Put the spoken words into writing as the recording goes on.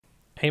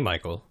Hey,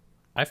 Michael.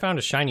 I found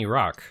a shiny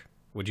rock.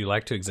 Would you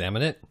like to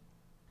examine it?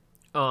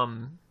 I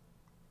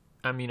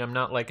mean, I'm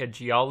not like a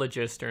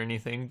geologist or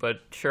anything,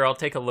 but sure, I'll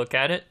take a look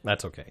at it.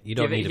 That's okay. You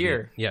don't need to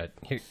here. Yeah,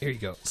 here you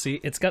go.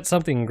 See, it's got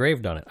something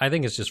engraved on it. I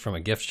think it's just from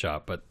a gift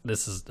shop, but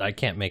I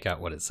can't make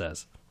out what it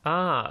says.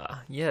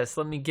 Ah, yes.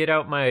 Let me get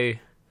out my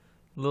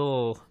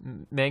little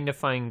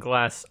magnifying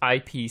glass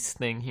eyepiece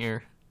thing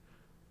here.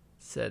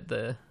 Set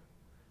the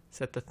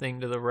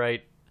thing to the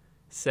right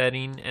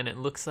setting, and it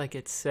looks like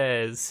it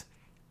says,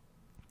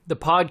 "The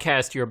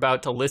podcast you're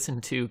about to listen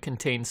to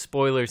contains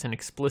spoilers and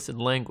explicit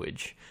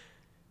language.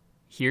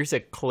 Here's a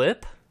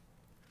clip."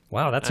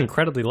 Wow, that's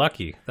incredibly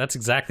lucky. That's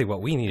exactly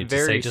what we needed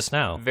to say just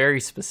now.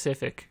 Very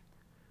specific.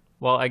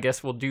 Well, I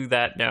guess we'll do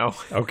that now.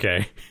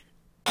 Okay.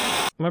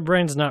 My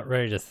brain's not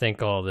ready to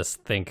think all this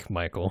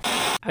Michael.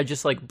 I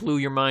just blew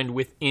your mind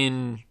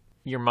within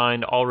your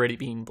mind already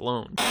being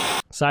blown.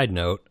 Side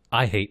note,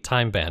 I hate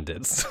time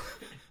bandits.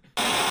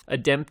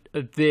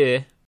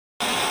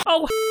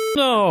 Oh,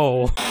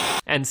 no!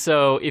 And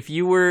so, if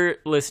you were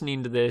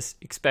listening to this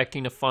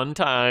expecting a fun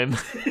time,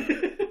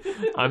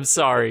 I'm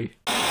sorry.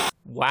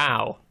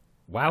 Wow.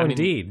 Wow,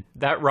 indeed.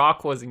 That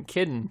rock wasn't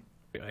kidding.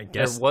 I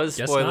guess there was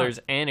spoilers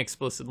not. and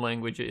explicit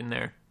language in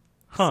there.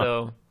 Huh.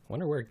 So,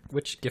 wonder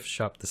which gift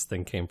shop this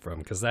thing came from,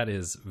 because that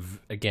is,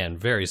 again,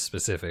 very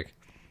specific.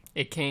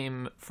 It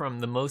came from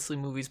the Mostly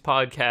Movies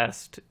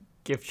podcast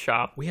gift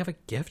shop. We have a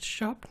gift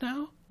shop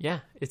now?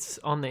 Yeah, it's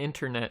on the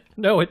internet.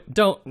 No,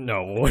 don't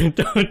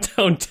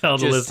tell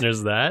the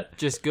listeners that.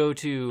 Just go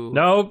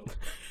to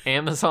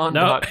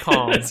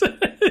Amazon.com.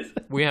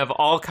 We have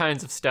all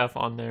kinds of stuff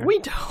on there. We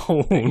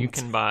don't. That you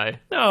can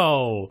buy.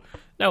 No,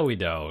 we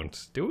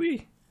don't. Do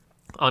we?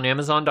 On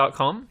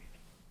Amazon.com?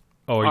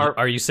 Oh,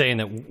 are you saying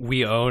that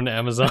we own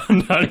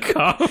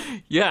Amazon.com?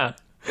 Yeah,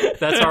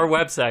 that's our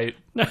website.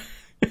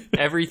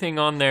 Everything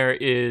on there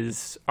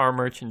is our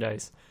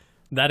merchandise.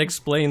 That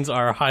explains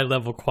our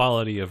high-level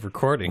quality of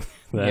recording.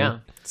 Then. Yeah.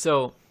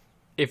 So,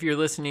 if you're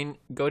listening,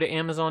 go to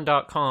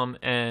Amazon.com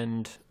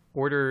and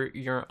order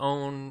your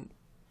own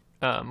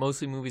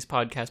Mostly Movies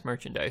podcast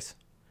merchandise.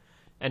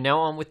 And now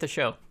on with the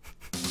show.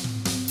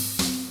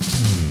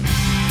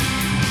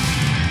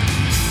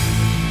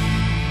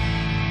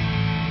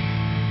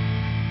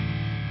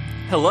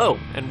 Hello,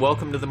 and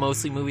welcome to the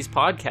Mostly Movies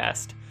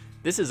podcast.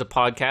 This is a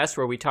podcast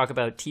where we talk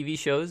about TV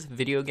shows,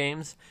 video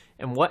games,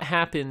 and what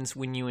happens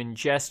when you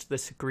ingest the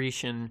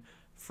secretion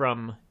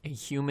from a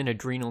human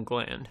adrenal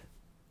gland.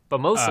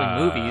 But mostly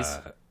movies.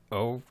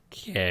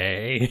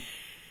 Okay.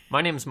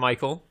 My name's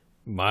Michael.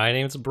 My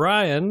name's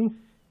Brian.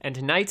 And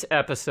tonight's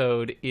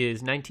episode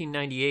is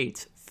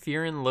 1998's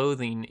Fear and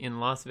Loathing in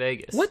Las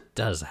Vegas. What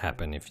does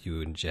happen if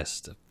you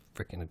ingest a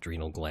freaking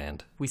adrenal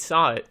gland? We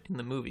saw it in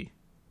the movie.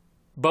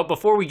 But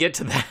before we get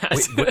to that...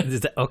 Wait, what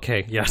is that?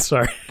 Okay, yeah,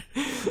 sorry.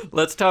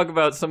 Let's talk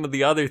about some of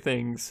the other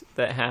things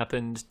that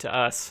happened to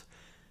us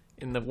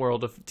in the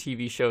world of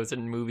TV shows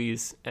and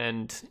movies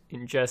and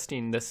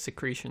ingesting the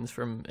secretions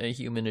from a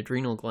human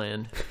adrenal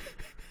gland.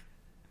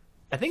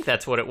 I think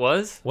that's what it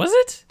was. Was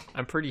it?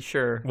 I'm pretty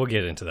sure. We'll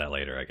get into that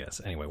later, I guess.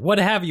 Anyway, what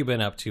have you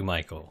been up to,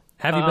 Michael?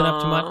 Have you been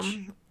up to much?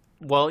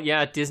 Well,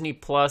 yeah, Disney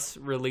Plus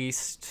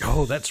released...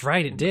 Oh, that's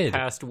right, it did.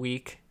 ...past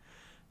week.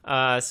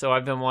 So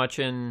I've been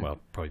watching... Well,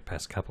 probably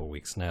past couple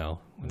weeks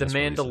now. The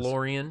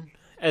Mandalorian.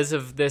 As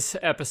of this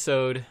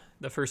episode,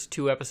 the first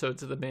 2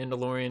 episodes of The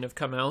Mandalorian have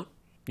come out.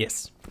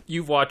 Yes.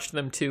 You've watched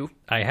them too.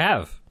 I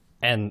have.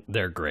 And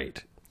they're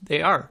great.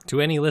 They are.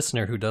 To any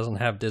listener who doesn't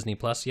have Disney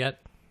Plus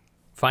yet,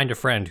 find a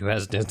friend who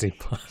has Disney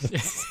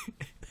Plus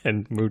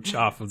and mooch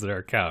off of their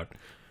account.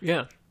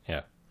 Yeah.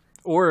 Yeah.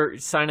 Or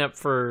sign up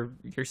for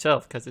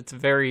yourself, because it's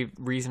very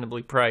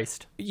reasonably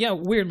priced. Yeah,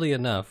 weirdly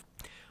enough.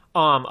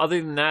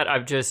 Other than that,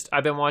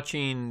 I've been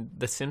watching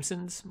The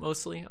Simpsons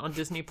mostly on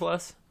Disney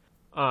Plus.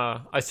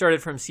 I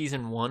started from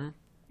season 1.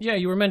 Yeah,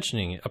 you were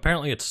mentioning it.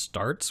 Apparently it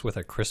starts with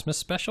a Christmas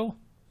special?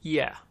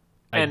 Yeah.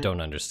 I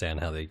don't understand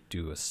how they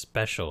do a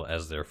special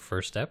as their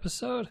first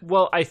episode.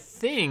 Well,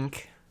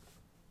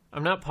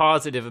 I'm not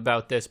positive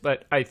about this,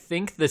 but I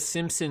think The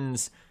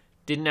Simpsons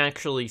didn't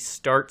actually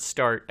start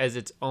as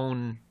its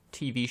own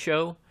TV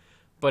show,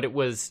 but it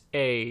was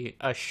a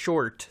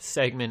short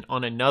segment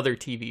on another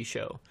TV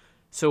show.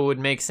 So it would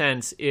make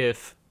sense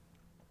if...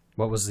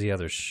 What was the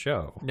other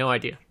show? No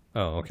idea.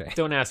 Oh, okay.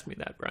 Don't ask me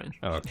that, Brian.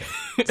 Oh, okay.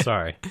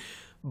 Sorry.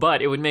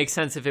 But it would make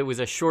sense if it was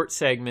a short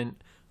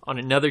segment on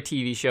another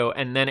TV show,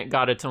 and then it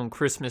got its own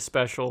Christmas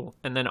special,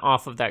 and then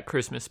off of that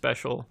Christmas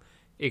special,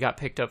 it got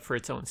picked up for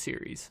its own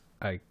series.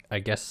 I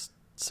guess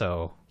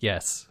so,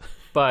 yes.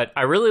 But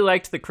I really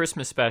liked the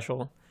Christmas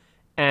special,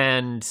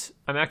 and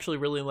I'm actually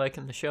really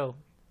liking the show.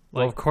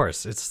 Well, of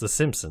course, it's The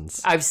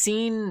Simpsons. I've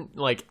seen,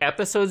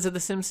 episodes of The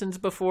Simpsons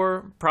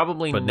before,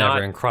 probably but not... But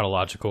never in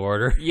chronological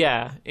order?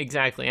 Yeah,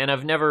 exactly. And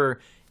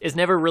it's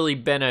never really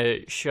been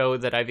a show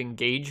that I've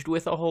engaged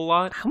with a whole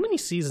lot. How many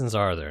seasons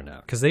are there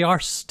now? Because they are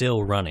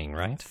still running,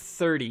 right?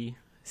 30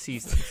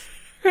 seasons.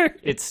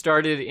 It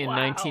started in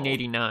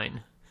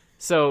 1989.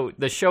 So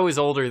the show is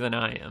older than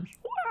I am.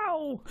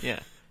 Wow.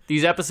 Yeah.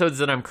 These episodes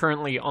that I'm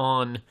currently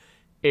on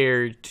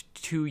aired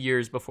 2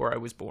 years before I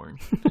was born.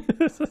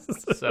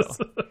 So,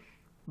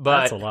 but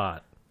that's a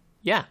lot.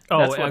 Yeah,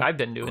 that's what I've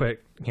been doing.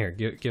 Quick, here,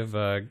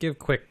 give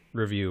quick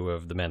review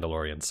of The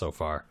Mandalorian so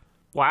far.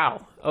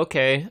 Wow.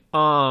 Okay.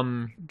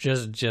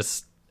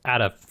 Just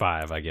out of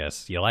 5, I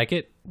guess. You like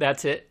it?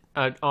 That's it.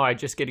 I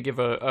just get to give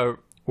a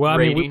well.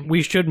 rating. I mean,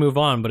 we should move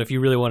on, but if you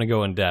really want to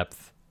go in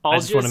depth, I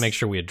just want to make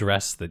sure we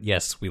address that.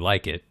 Yes, we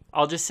like it.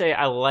 I'll just say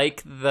I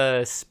like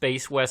the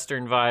space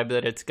western vibe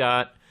that it's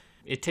got.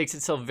 It takes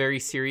itself very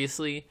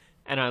seriously,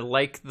 and I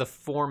like the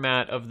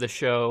format of the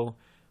show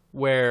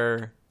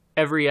where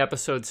every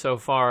episode so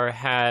far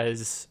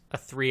has a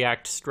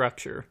 3-act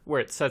structure where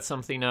it sets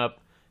something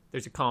up,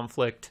 there's a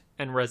conflict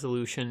and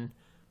resolution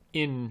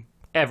in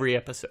every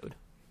episode,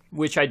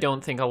 which I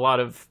don't think a lot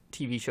of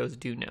TV shows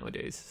do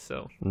nowadays.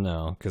 So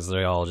no, because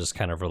they all just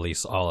kind of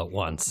release all at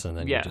once, and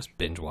then you just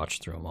binge watch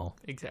through them all.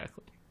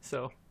 Exactly.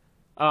 So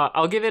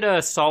I'll give it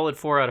a solid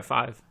 4 out of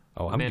 5.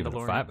 Oh, I'm giving it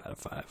a 5 out of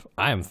 5.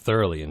 I am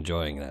thoroughly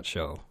enjoying that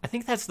show. I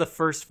think that's the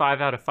first 5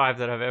 out of 5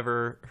 that I've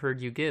ever heard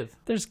you give.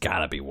 There's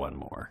gotta be one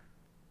more.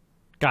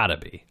 Gotta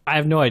be. I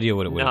have no idea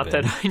what it would have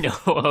been. Not that I know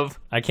of.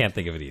 I can't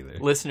think of it either.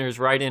 Listeners,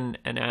 write in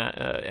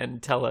and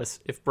tell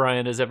us if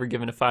Brian has ever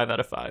given a 5 out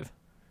of 5.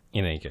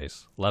 In any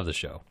case, love the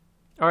show.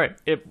 All right.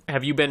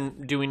 Have you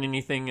been doing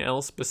anything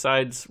else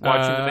besides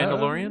watching The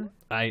Mandalorian?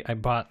 I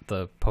bought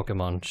the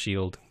Pokemon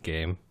Shield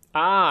game.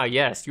 Ah,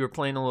 yes. You were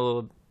playing a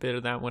little bit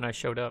of that when I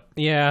showed up.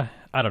 Yeah,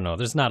 I don't know.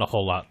 There's not a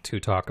whole lot to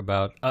talk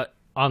about.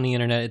 On the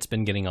internet, it's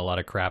been getting a lot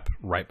of crap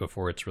right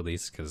before its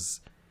release because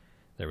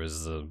there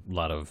was a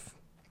lot of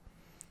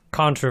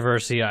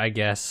controversy, I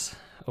guess,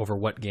 over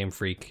what Game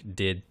Freak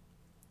did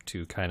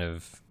to kind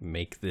of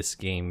make this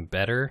game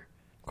better,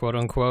 quote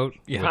unquote.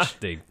 Yeah. Which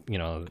they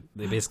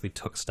basically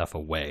took stuff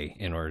away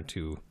in order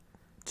to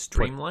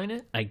streamline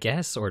it, I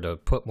guess, or to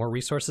put more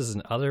resources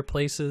in other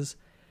places.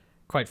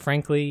 Quite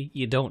frankly,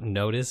 you don't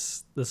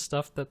notice the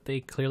stuff that they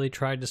clearly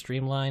tried to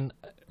streamline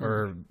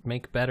or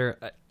make better.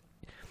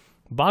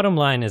 Bottom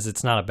line is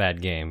it's not a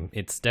bad game.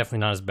 It's definitely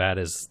not as bad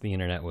as the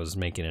internet was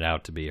making it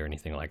out to be or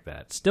anything like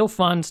that. Still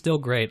fun, still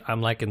great.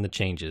 I'm liking the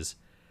changes.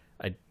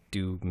 I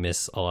do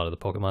miss a lot of the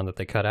Pokemon that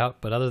they cut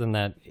out, but other than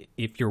that,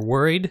 if you're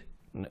worried,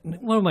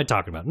 what am I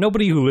talking about?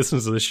 Nobody who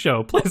listens to this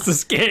show plays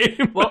this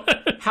game. Well,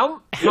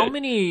 how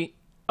many...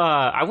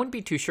 I wouldn't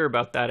be too sure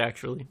about that,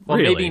 actually. Well,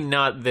 really? Maybe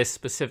not this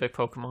specific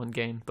Pokemon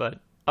game, but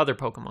other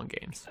Pokemon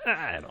games.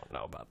 I don't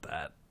know about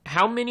that.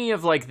 How many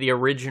of, like, the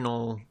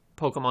original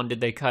Pokemon did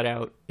they cut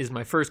out is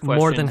my first question.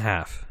 More than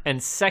half.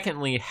 And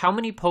secondly, how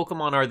many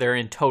Pokemon are there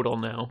in total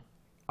now?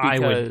 Because...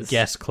 I would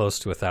guess close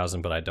to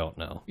 1,000, but I don't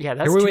know. Yeah,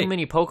 that's too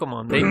many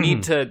Pokemon.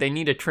 They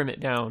need to trim it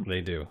down. They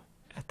do.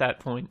 At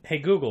that point. Hey,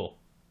 Google,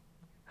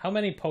 how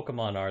many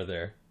Pokemon are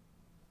there?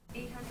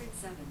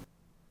 807.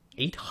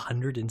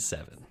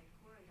 807.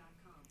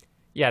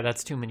 Yeah,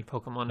 that's too many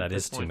Pokemon. That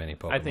is too many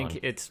Pokemon. I think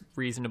it's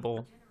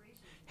reasonable.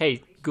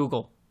 Hey,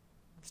 Google,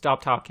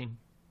 stop talking.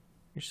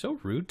 You're so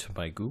rude to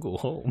my Google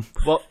Home.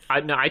 Well,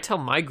 I tell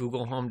my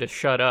Google Home to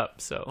shut up,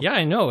 so... Yeah,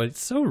 I know.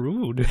 It's so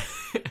rude.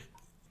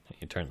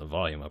 You turn the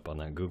volume up on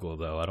that Google,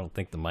 though. I don't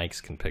think the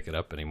mics can pick it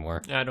up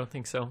anymore. I don't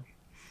think so.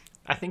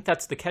 I think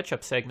that's the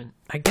catch-up segment.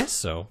 I guess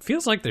so.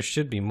 Feels like there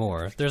should be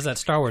more. There's that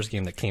Star Wars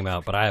game that came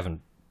out, but I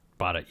haven't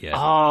bought it yet.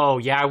 Oh,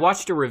 yeah. I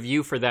watched a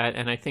review for that,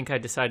 and I think I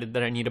decided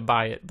that I need to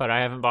buy it, but I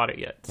haven't bought it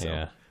yet. So.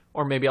 Yeah.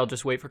 Or maybe I'll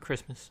just wait for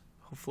Christmas.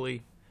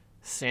 Hopefully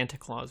Santa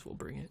Claus will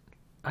bring it.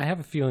 I have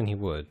a feeling he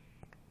would.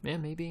 Yeah,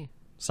 maybe.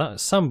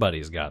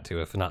 Somebody's got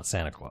to, if not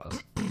Santa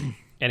Claus.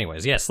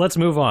 Anyways, yes, let's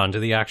move on to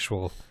the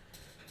actual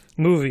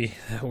movie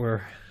that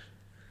we're...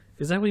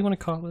 Is that what you want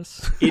to call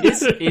this?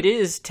 It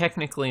is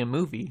technically a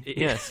movie,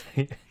 yes.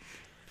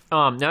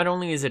 Not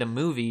only is it a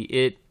movie,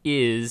 it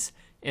is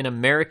an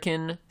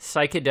American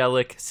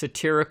psychedelic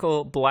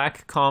satirical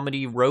black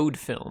comedy road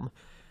film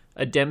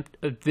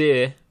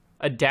adapted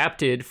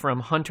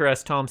from Hunter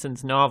S.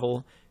 Thompson's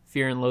novel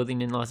Fear and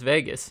Loathing in Las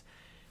Vegas.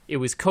 It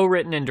was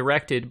co-written and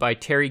directed by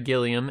Terry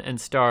Gilliam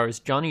and stars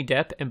Johnny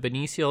Depp and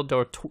Benicio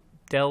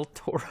del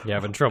Toro. You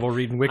having trouble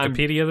reading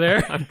Wikipedia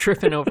there? I'm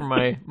tripping over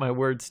my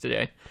words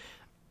today.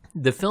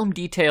 The film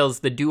details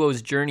the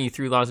duo's journey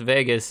through Las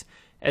Vegas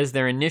as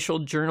their initial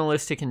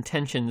journalistic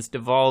intentions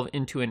devolve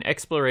into an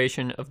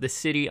exploration of the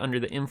city under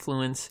the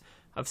influence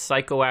of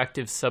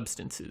psychoactive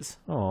substances.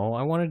 Oh,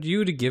 I wanted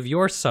you to give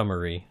your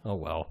summary. Oh,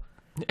 well.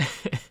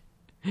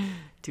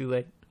 Too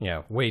late.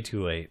 Yeah, way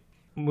too late.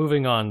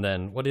 Moving on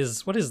then, what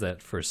is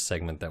that first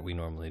segment that we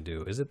normally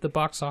do? Is it the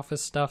box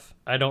office stuff?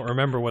 I don't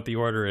remember what the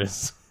order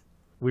is.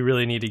 We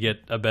really need to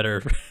get a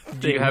better thing.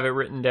 Do you have it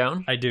written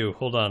down? I do.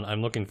 Hold on,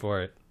 I'm looking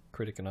for it.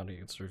 Critic and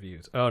audience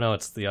reviews. Oh, no,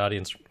 it's the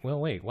audience. Well,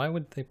 wait, why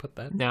would they put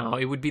that? No,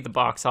 it would be the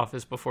box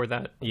office before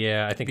that.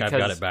 Yeah, I think I've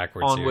got it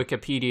backwards on here.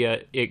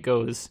 Wikipedia, it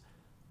goes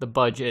the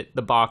budget,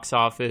 the box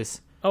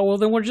office. Oh, well,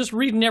 then we're just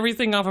reading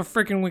everything off of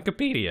frickin'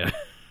 Wikipedia.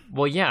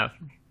 Well, yeah,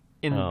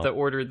 in the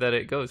order that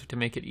it goes to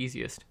make it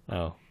easiest.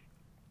 Oh,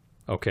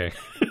 okay.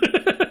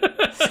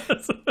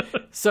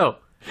 So,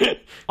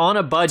 On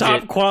a budget.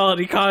 Top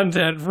quality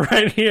content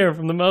right here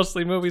from the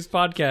Mostly Movies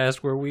podcast,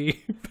 where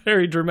we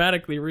very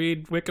dramatically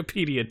read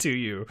Wikipedia to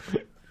you.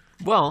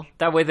 Well,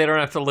 that way they don't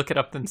have to look it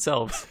up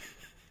themselves.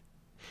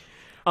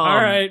 All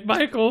right,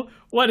 Michael,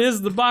 what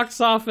is the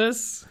box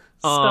office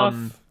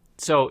stuff?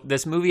 So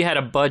this movie had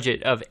a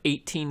budget of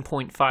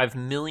 $18.5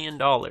 million.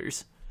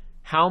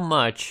 How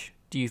much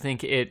do you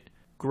think it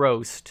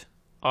grossed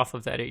off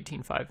of that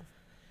 $18.5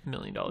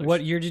 million?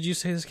 What year did you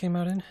say this came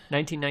out in?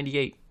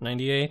 1998.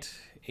 98,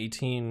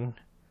 18,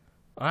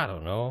 I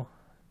don't know,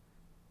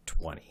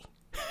 20.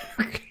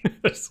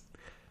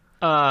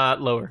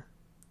 Lower.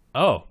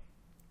 Oh,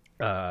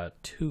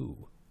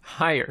 2.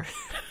 Higher.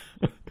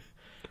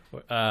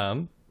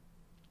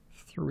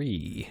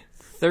 3.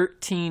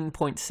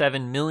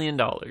 $13.7 million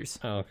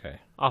Okay.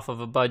 off of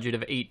a budget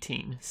of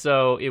 18.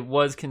 So it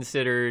was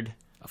considered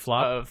A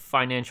flop? a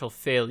financial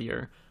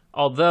failure,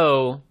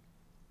 although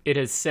it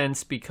has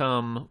since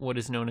become what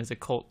is known as a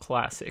cult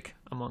classic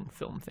among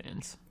film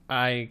fans.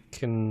 I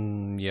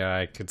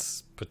could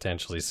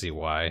potentially see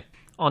why.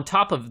 On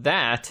top of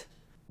that,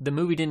 the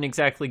movie didn't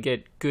exactly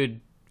get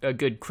a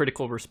good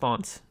critical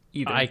response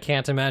either. I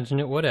can't imagine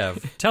it would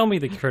have. Tell me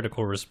the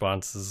critical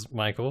responses,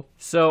 Michael.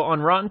 So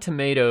on Rotten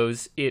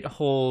Tomatoes, it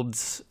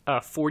holds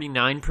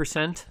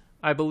 49%,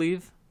 I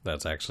believe.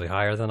 That's actually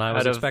higher than I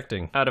was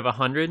expecting. Out of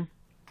 100.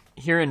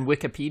 Here in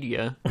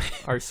Wikipedia,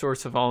 our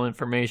source of all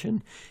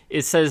information,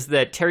 it says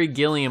that Terry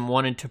Gilliam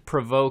wanted to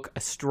provoke a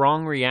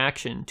strong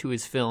reaction to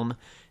his film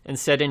and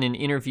said in an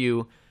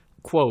interview,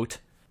 quote,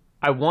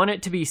 "I want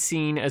it to be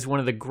seen as one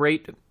of the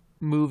great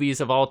movies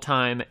of all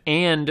time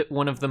and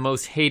one of the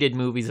most hated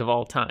movies of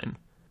all time."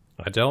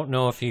 I don't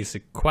know if he's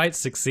quite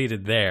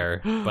succeeded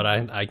there, but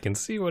I can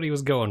see what he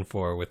was going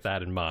for with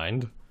that in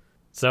mind.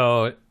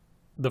 So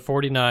the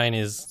 49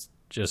 is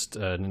just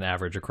an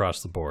average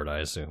across the board, I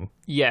assume.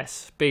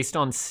 Yes, based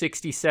on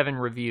 67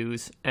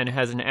 reviews, and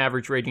has an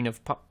average rating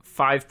of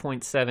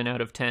 5.7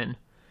 out of 10.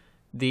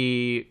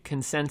 The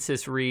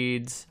consensus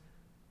reads,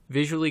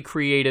 visually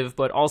creative,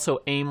 but also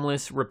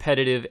aimless,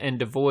 repetitive, and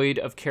devoid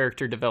of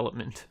character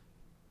development.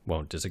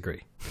 Won't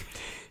disagree.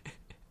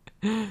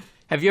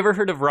 Have you ever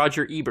heard of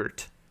Roger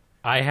Ebert?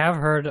 I have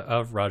heard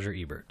of Roger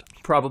Ebert.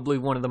 Probably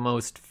one of the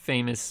most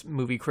famous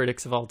movie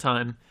critics of all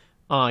time.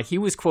 He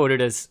was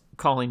quoted as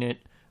calling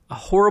it a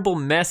horrible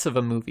mess of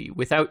a movie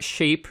without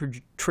shape,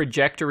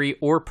 trajectory,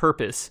 or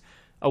purpose.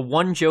 A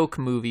one-joke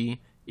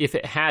movie, if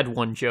it had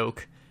one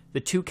joke. The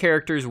two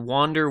characters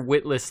wander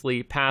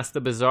witlessly past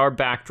the bizarre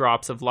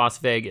backdrops of Las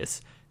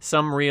Vegas,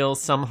 some real,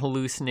 some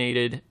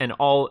hallucinated, and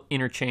all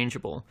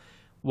interchangeable.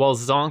 While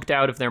zonked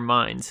out of their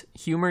minds,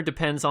 humor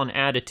depends on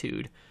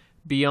attitude.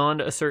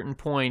 Beyond a certain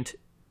point,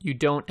 you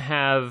don't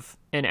have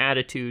an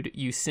attitude,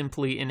 you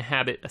simply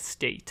inhabit a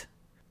state.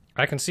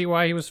 I can see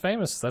why he was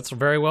famous. That's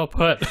very well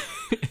put.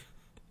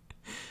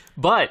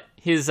 But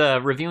his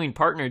reviewing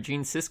partner,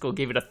 Gene Siskel,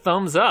 gave it a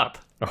thumbs up.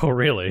 Oh,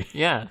 really?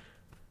 Yeah.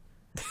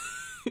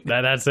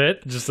 That's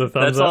it? Just a thumbs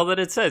up? That's all that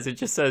it says. It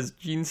just says,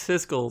 Gene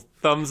Siskel,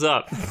 thumbs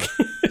up.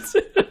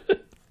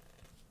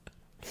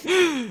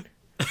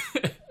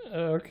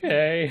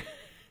 Okay.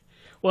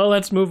 Well,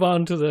 let's move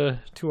on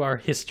to our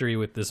history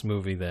with this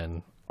movie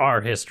then.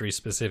 Our history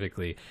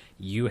specifically.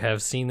 You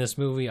have seen this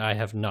movie, I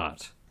have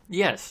not.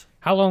 Yes.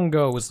 How long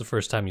ago was the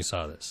first time you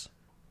saw this?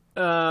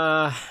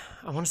 I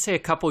want to say a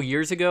couple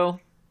years ago.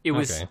 It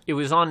was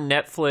on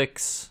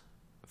Netflix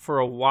for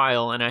a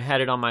while, and I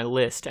had it on my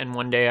list, and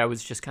one day I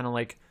was just kind of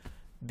like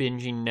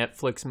binging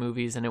Netflix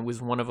movies, and it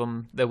was one of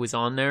them that was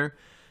on there.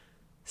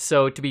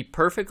 So to be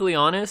perfectly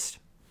honest,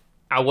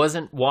 I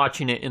wasn't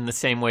watching it in the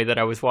same way that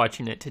I was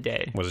watching it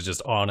today. Was it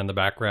just on in the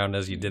background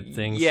as you did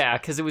things? Yeah,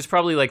 because it was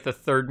probably like the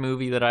third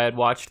movie that I had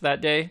watched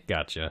that day.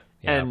 Gotcha.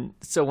 Yeah. And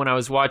so when I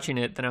was watching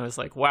it, then I was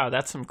like, wow,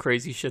 that's some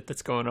crazy shit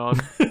that's going on.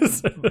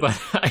 But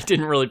I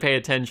didn't really pay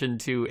attention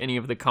to any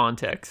of the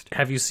context.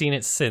 Have you seen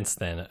it since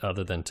then,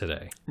 other than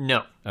today?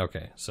 No.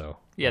 Okay, so...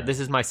 Yeah, This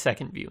is my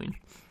second viewing.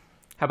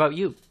 How about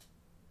you?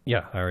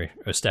 Yeah, I already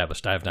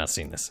established. I have not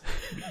seen this.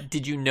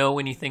 Did you know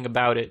anything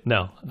about it?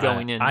 No.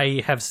 Going in?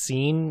 I have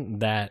seen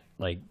that,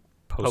 like,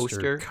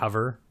 poster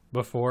cover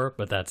before,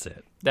 but that's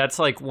it. That's,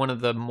 like, one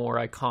of the more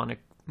iconic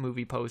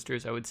movie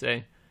posters, I would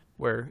say,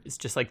 where it's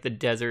just, like, the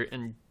desert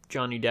and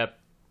Johnny Depp,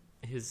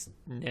 his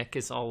neck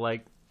is all,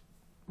 like,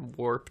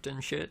 warped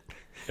and shit.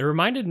 It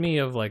reminded me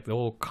of, like, the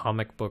old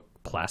comic book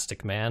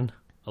Plastic Man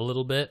a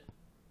little bit.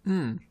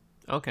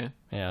 Okay.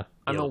 Yeah.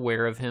 I'm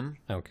aware of him.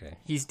 Okay.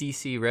 He's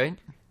DC, right?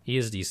 He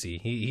is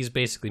DC. He's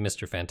basically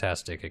Mr.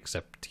 Fantastic,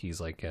 except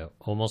he's like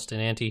almost an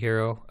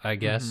anti-hero, I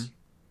guess.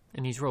 Mm-hmm.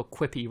 And he's real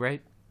quippy,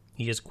 right?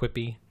 He is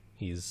quippy.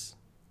 He's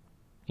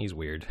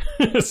weird.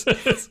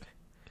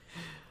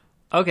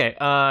 Okay,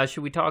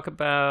 should we talk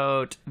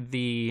about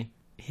the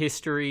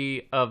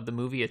history of the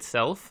movie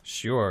itself?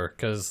 Sure,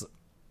 because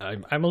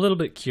I'm a little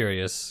bit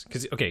curious.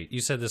 Because, okay, you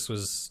said this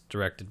was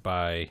directed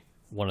by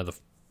one of the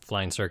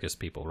Flying Circus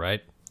people,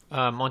 right?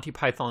 Monty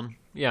Python.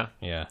 Yeah.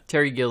 Yeah.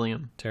 Terry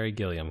Gilliam.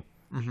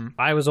 Mm-hmm.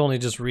 I was only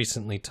just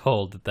recently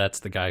told that that's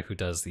the guy who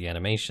does the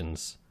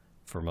animations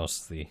for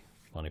most of the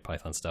Monty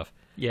Python stuff.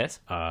 Yes.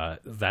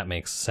 That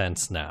makes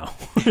sense now.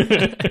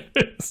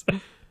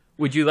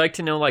 Would you like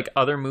to know, like,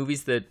 other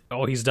movies that...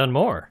 Oh, he's done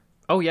more.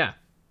 Oh, yeah.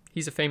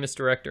 He's a famous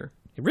director.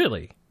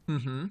 Really?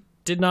 Mm-hmm.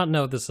 Did not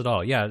know this at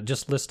all. Yeah,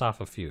 just list off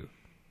a few.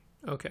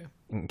 Okay.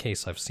 In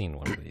case I've seen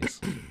one of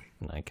these.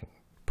 And I can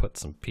put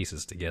some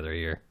pieces together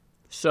here.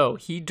 So,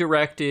 he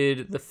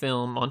directed the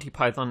film Monty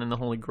Python and the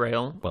Holy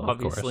Grail, Well,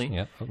 obviously. of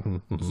course, yeah.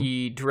 Mm-hmm.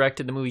 He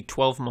directed the movie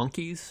 12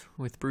 Monkeys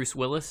with Bruce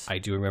Willis. I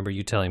do remember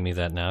you telling me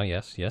that now.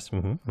 Yes.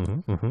 Mm-hmm.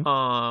 Mm-hmm.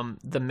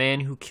 Mm-hmm. The Man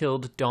Who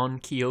Killed Don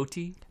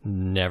Quixote.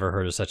 Never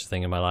heard of such a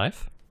thing in my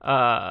life.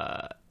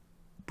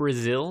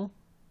 Brazil.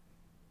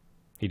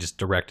 He just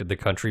directed the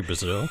country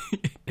Brazil.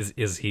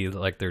 Is he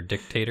like their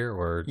dictator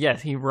or?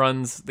 Yes, he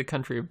runs the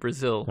country of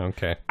Brazil.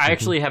 Okay. I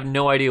actually have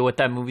no idea what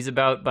that movie's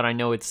about, but I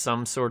know it's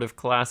some sort of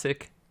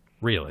classic.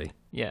 Really?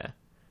 Yeah.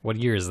 What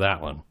year is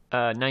that one?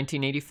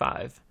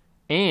 1985.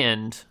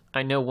 And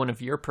I know one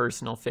of your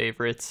personal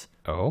favorites.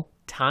 Oh?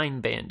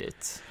 Time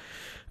Bandits.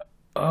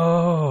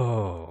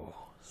 Oh.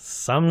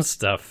 Some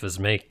stuff is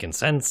making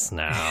sense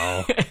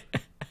now.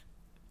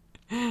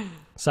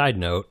 Side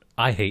note,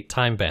 I hate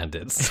Time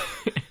Bandits.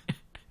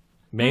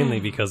 Mainly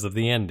because of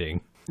the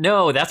ending.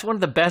 No, that's one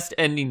of the best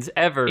endings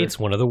ever. It's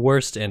one of the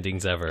worst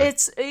endings ever.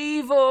 It's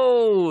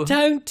evil!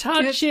 Don't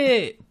touch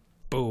it!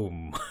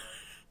 Boom.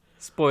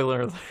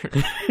 Spoiler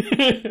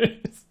alert.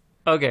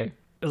 Okay.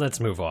 Let's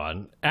move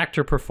on.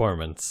 Actor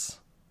performance.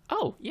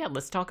 Oh, yeah,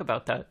 let's talk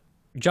about that.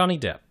 Johnny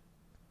Depp.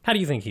 How do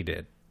you think he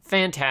did?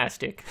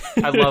 Fantastic.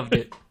 I loved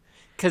it.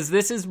 Because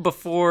this is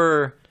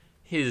before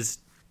his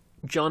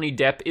Johnny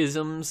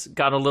Depp-isms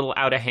got a little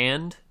out of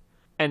hand.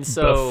 And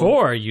so...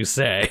 Before, you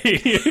say?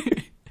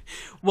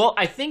 Well,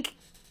 I think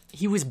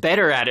he was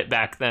better at it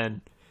back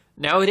then.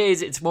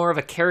 Nowadays, it's more of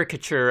a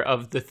caricature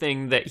of the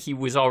thing that he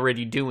was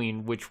already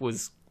doing, which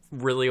was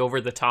really over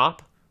the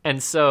top.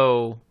 And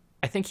so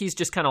I think he's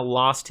just kind of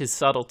lost his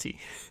subtlety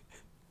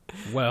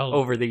Well,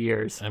 over the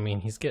years. I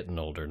mean, he's getting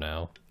older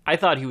now. I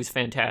thought he was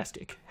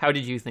fantastic. How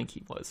did you think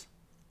he was?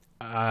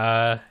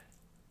 That's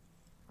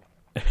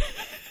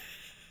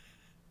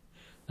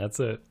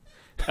it.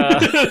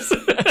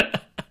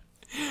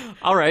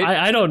 All right.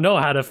 I don't know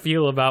how to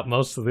feel about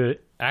most of the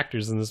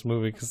actors in this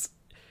movie because...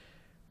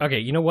 Okay,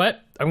 you know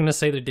what? I'm going to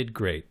say they did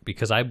great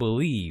because I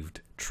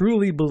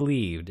truly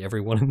believed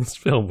everyone in this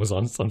film was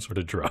on some sort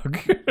of drug.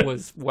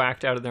 Was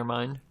whacked out of their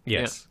mind?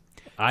 Yes.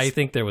 Yeah. I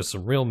think there was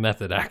some real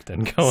method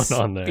acting going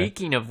on there.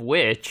 Speaking of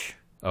which...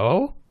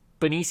 Oh?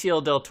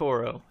 Benicio del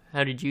Toro.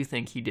 How did you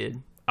think he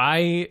did?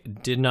 I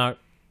did not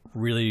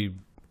really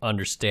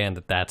understand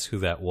that that's who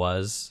that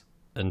was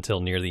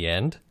until near the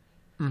end.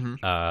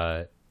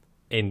 Mm-hmm.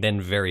 And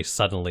then very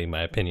suddenly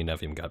my opinion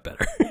of him got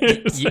better.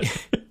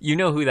 You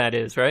know who that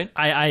is, right?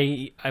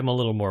 I'm a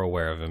little more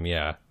aware of him,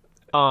 yeah.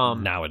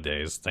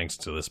 Nowadays, thanks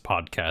to this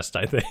podcast,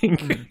 I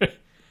think.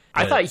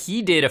 I thought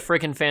he did a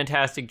freaking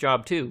fantastic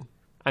job, too.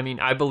 I mean,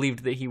 I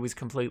believed that he was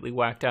completely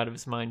whacked out of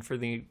his mind for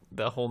the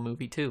whole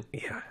movie, too.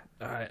 Yeah.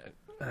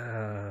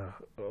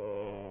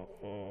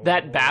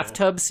 That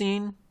bathtub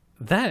scene?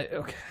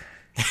 Okay.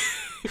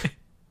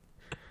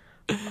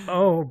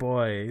 Oh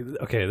boy.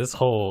 Okay, this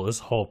whole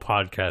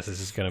podcast is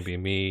just going to be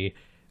me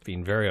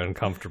being very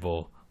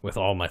uncomfortable with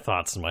all my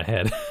thoughts in my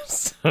head.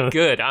 So,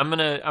 good. I'm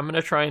going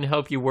to try and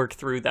help you work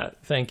through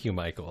that. Thank you,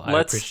 Michael. I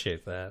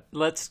appreciate that.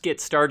 Let's get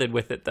started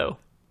with it though.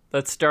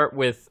 Let's start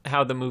with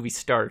how the movie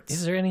starts.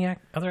 Is there any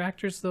other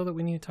actors though that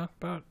we need to talk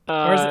about?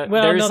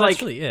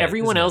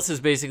 Everyone else is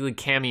basically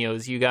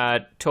cameos. You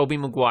got Toby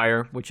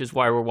Maguire, which is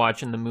why we're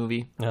watching the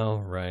movie. Oh,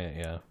 right,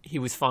 yeah. He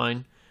was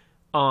fine.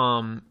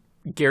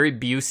 Gary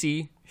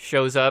Busey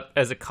shows up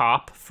as a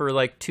cop for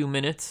like 2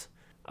 minutes.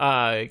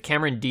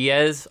 Cameron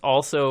Diaz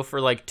also for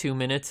like 2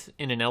 minutes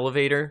in an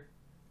elevator.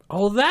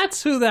 Oh,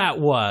 that's who that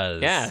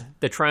was. Yeah,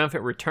 the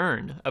triumphant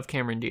return of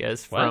Cameron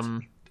Diaz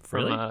from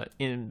really?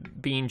 In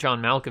Being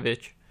John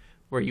Malkovich,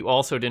 where you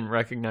also didn't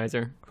recognize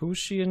her. Who's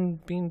she in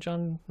Being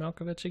John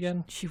Malkovich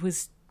again? She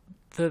was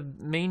the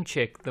main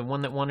chick, the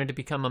one that wanted to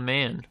become a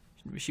man.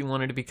 She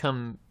wanted to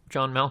become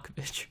John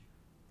Malkovich.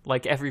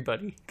 Like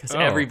everybody, because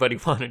everybody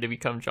wanted to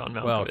become John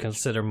Malkovich. Well,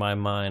 consider my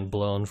mind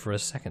blown for a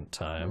second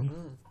time.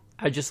 Mm-hmm.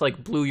 I just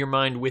blew your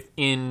mind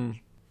within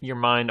your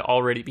mind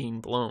already being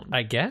blown.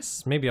 I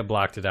guess maybe I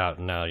blocked it out,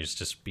 and now it's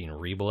just being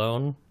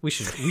reblown. We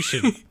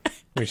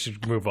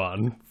should move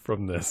on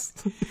from this.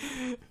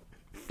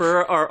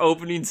 For our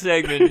opening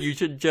segment, you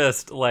should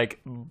just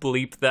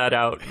bleep that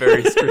out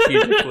very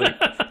strategically.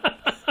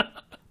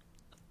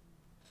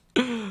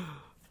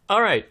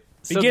 All right.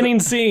 Beginning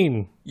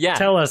scene. Yeah.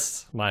 Tell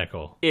us,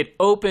 Michael. It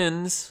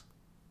opens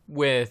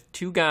with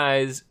two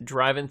guys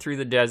driving through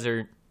the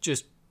desert,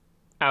 just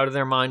out of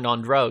their mind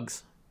on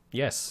drugs.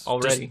 Yes.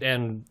 Already.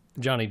 And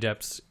Johnny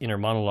Depp's inner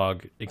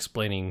monologue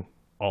explaining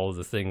all of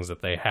the things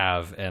that they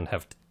have and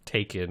have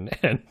taken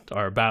and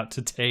are about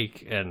to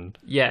take. And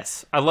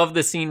yes. I love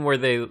the scene where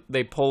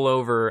they pull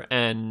over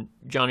and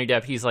Johnny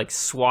Depp, he's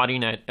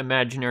swatting at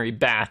imaginary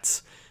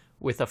bats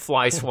with a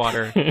fly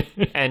swatter,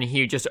 and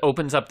he just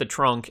opens up the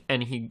trunk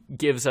and he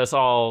gives us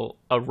all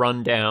a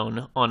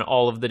rundown on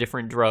all of the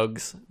different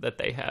drugs that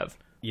they have.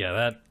 Yeah,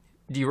 that.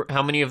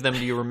 How many of them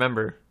do you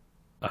remember?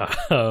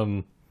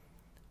 I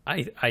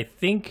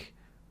think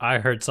I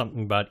heard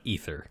something about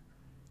ether.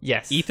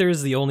 Yes. Ether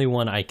is the only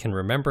one I can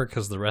remember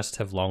because the rest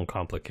have long,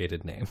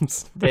 complicated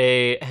names.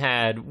 They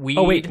had weed.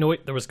 Oh,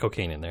 wait, there was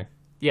cocaine in there.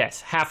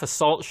 Yes, half a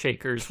salt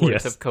shaker's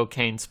worth of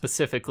cocaine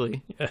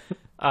specifically.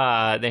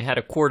 Yeah. They had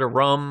a quart of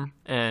rum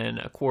and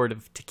a quart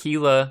of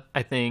tequila,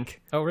 I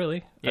think. Oh,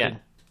 really? Yeah.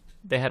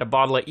 They had a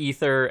bottle of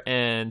ether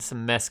and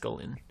some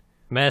mescaline.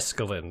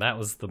 Mescaline, that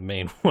was the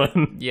main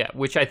one. Yeah,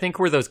 which I think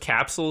were those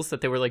capsules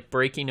that they were like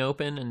breaking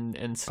open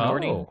and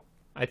snorting. Oh.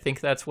 I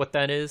think that's what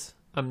that is.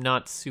 I'm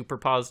not super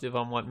positive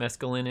on what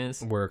mescaline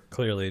is. We're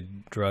clearly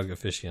drug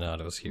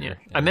aficionados here. Yeah.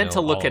 I meant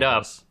to look it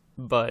up,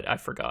 but I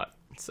forgot.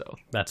 So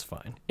that's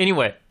fine.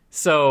 Anyway,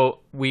 so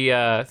we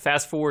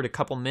fast forward a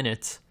couple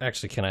minutes.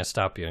 Actually, can I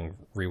stop you and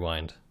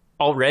rewind?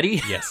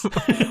 Already? Yes.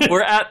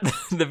 We're at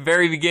the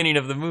very beginning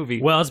of the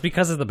movie. Well, it's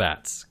because of the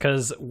bats.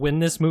 Because when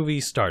this movie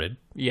started,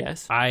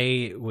 yes,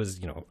 I was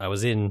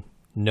in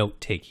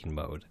note-taking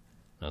mode.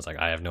 I was like,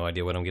 I have no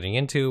idea what I'm getting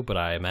into, but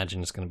I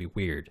imagine it's going to be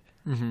weird.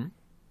 Mm-hmm.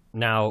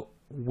 Now,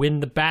 when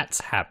the bats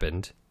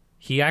happened,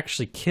 he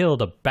actually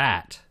killed a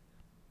bat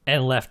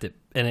and left it,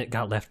 and it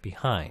got left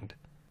behind.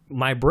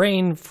 My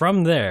brain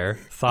from there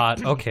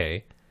thought,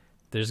 okay,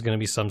 there's going to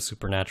be some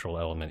supernatural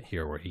element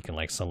here where he can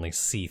like suddenly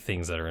see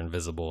things that are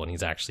invisible and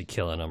he's actually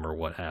killing them or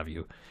what have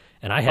you.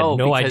 And I had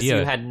no idea. Because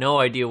you had no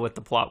idea what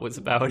the plot was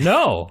about.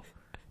 No.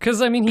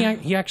 Because, I mean,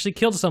 he actually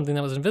killed something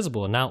that was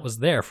invisible and now it was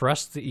there for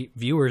us, the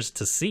viewers,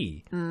 to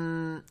see.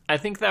 I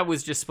think that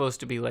was just supposed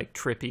to be like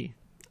trippy.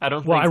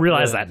 Well, I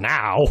realize that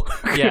now.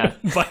 Yeah.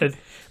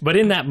 but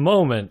in that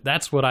moment,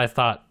 that's what I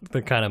thought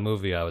the kind of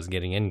movie I was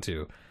getting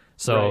into.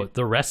 So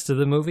The rest of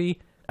the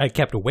movie, I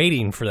kept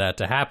waiting for that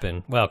to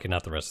happen. Well, okay,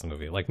 not the rest of the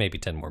movie, like maybe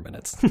 10 more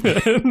minutes.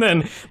 and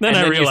then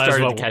I realized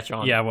started to catch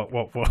on. Yeah,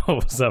 what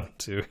was up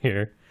to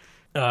here.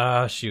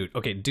 Shoot.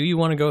 Okay, do you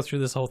want to go through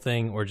this whole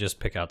thing or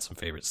just pick out some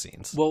favorite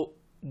scenes? Well,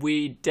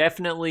 we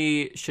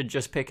definitely should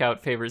just pick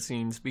out favorite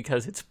scenes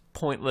because it's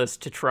pointless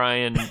to try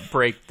and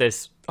break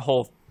this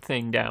whole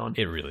thing down.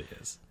 It really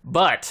is.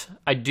 But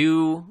I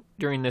do,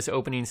 during this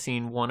opening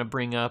scene, want to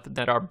bring up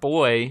that our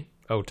boy...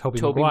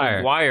 Toby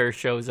Maguire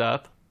shows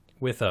up.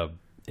 With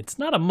it's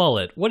not a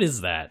mullet. What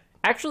is that?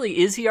 Actually,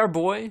 is he our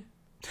boy?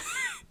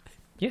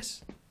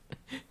 Yes.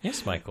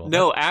 Yes, Michael.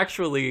 No,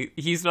 actually,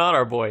 he's not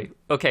our boy.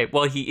 Okay,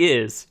 well, he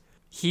is.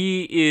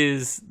 He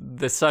is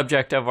the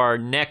subject of our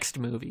next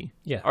movie.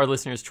 Yeah. Our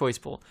listener's choice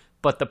poll.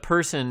 But the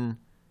person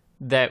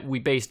that we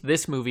based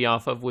this movie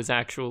off of was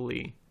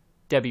actually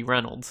Debbie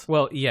Reynolds.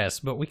 Well,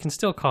 yes, but we can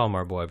still call him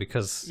our boy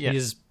because he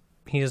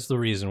is the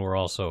reason we're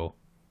also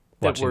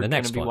watching the next one. We're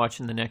going to be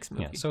watching the next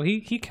movie. Yeah, so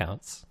he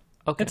counts.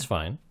 Okay. It's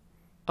fine.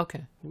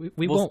 Okay.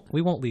 We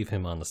won't leave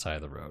him on the side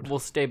of the road. We'll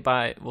stay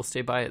by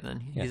it then.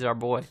 He's our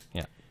boy.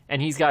 Yeah.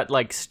 And he's got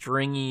like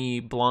stringy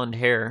blonde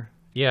hair.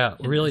 Yeah,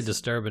 really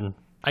disturbing.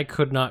 I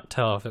could not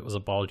tell if it was a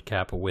bald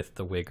cap with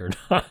the wig or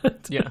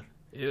not. Yeah.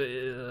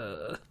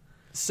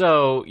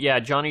 So, yeah,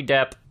 Johnny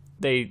Depp,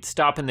 they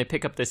stop and they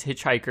pick up this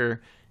hitchhiker,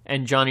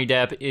 and Johnny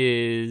Depp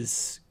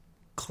is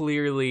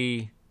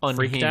clearly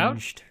unhinged. Freaked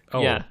out?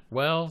 Oh, yeah.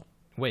 Well,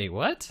 wait,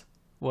 what?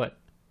 What?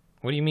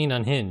 What do you mean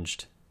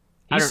unhinged?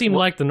 He seemed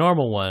like the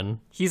normal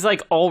one. He's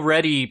like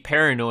already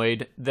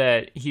paranoid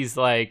that he's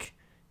like,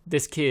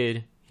 this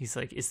kid, he's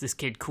like, is this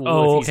kid cool?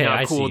 Oh, if he's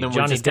not cool, then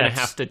we're just going to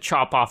have to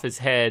chop off his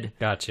head.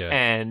 Gotcha.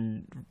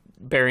 And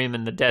bury him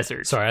in the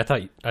desert. Sorry,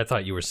 I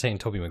thought you were saying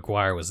Toby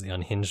Maguire was the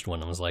unhinged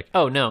one. I was like,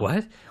 oh, no.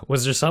 What?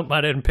 Was there something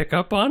I didn't pick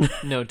up on?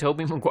 No,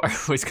 Toby Maguire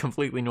was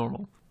completely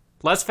normal.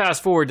 Let's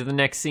fast forward to the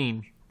next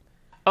scene.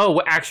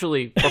 Oh,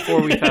 actually,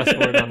 before we fast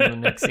forward on to the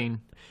next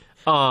scene,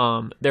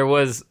 there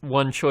was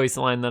one choice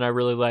line that I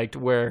really liked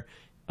where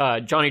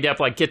Johnny Depp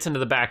like gets into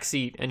the back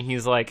seat and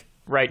he's like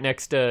right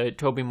next to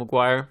Toby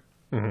Maguire.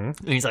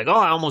 Mm-hmm. And he's like, oh,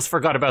 I almost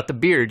forgot about the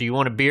beer. Do you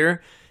want a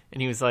beer?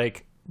 And he was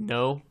like,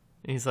 no.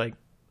 And he's like,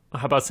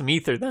 how about some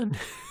ether then?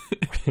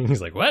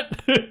 He's like,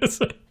 what?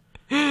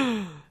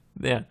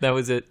 Yeah, that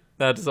was it.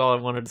 That is all I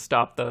wanted to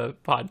stop the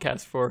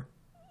podcast for.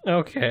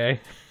 Okay.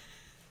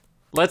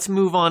 Let's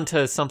move on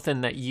to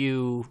something that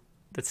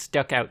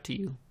stuck out to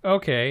you.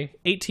 Okay.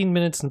 18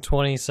 minutes and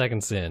 20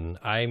 seconds in,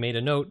 I made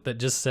a note that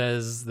just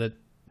says that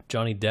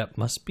Johnny Depp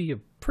must be a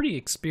pretty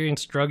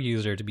experienced drug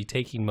user to be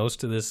taking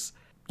most of this,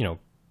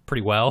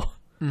 pretty well.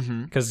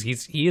 Because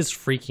he is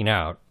freaking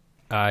out.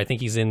 I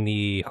think he's in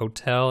the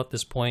hotel at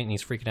this point, and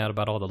he's freaking out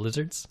about all the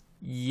lizards.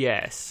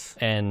 Yes.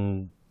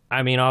 And,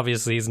 I mean,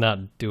 obviously he's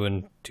not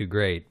doing too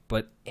great,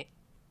 but...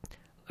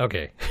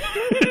 Okay.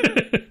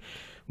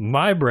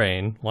 My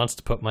brain wants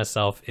to put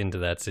myself into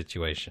that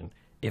situation.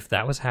 If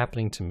that was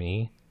happening to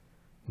me,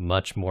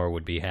 much more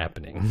would be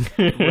happening.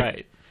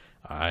 Right.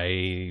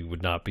 I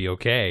would not be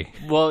okay.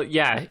 Well,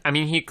 yeah. I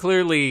mean, he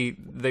clearly,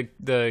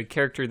 the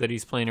character that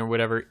he's playing or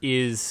whatever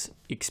is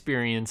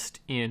experienced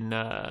in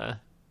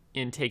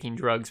in taking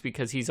drugs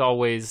because he's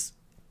always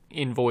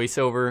in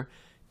voiceover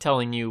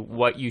telling you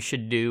what you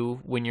should do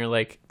when you're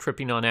like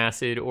tripping on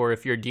acid or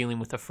if you're dealing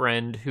with a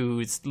friend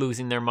who's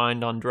losing their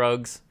mind on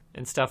drugs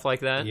and stuff like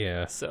that.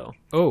 Yeah. So.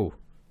 Oh,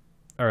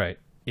 all right.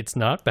 It's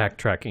not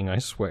backtracking, I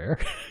swear.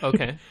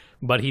 Okay.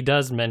 But he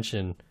does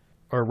mention,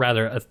 or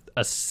rather,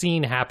 a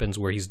scene happens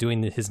where he's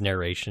doing his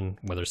narration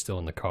while they're still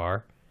in the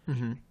car,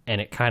 and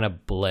it kind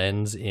of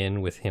blends in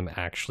with him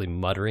actually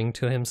muttering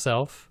to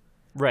himself.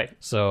 Right.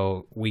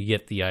 So we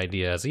get the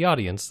idea as the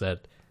audience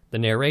that the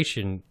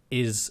narration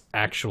is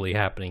actually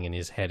happening in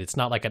his head. It's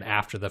not like an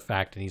after the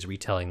fact and he's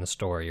retelling the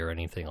story or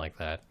anything like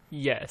that.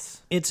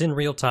 Yes. It's in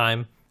real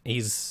time.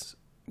 He's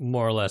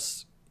more or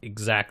less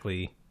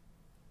exactly...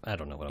 I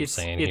don't know what I'm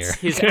saying here. It's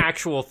his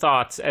actual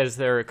thoughts as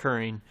they're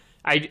occurring.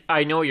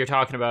 I know what you're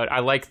talking about. I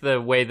like the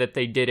way that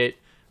they did it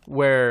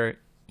where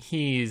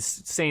he's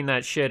saying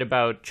that shit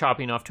about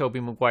chopping off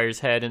Toby Maguire's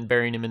head and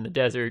burying him in the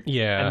desert.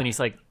 Yeah. And then he's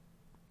like,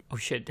 oh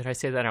shit, did I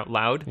say that out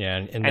loud? Yeah,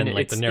 and then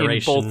like it's the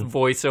narration... in both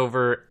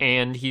voiceover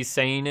and he's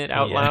saying it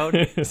out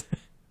loud.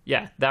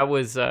 Yeah, that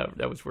was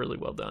really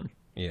well done.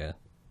 Yeah.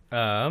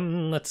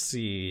 Let's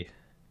see.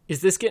 Is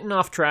this getting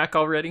off track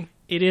already?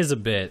 It is a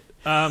bit.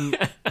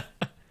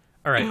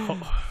 All right.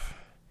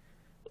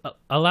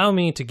 Allow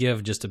me to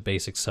give just a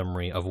basic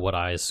summary of what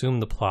I assume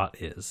the plot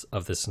is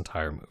of this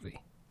entire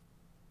movie.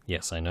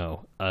 Yes, I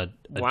know. A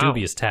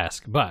dubious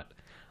task, but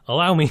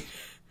allow me...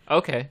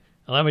 Okay.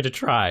 Allow me to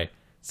try.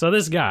 So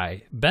this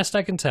guy, best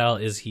I can tell,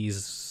 is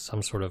he's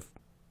some sort of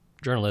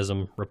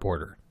journalism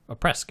reporter, a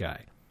press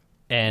guy.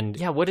 And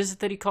yeah, what is it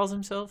that he calls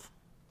himself?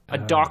 A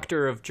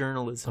doctor of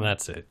journalism.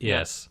 That's it,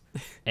 yes.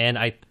 And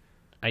I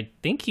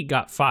think he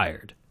got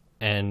fired,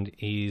 and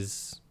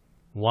he's...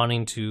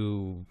 wanting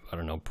to, I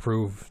don't know,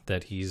 prove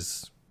that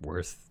he's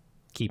worth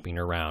keeping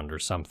around or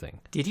something.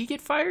 Did he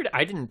get fired?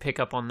 I didn't pick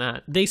up on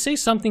that. They say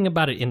something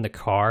about it in the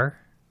car,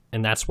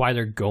 and that's why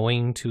they're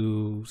going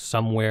to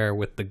somewhere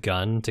with the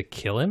gun to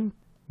kill him.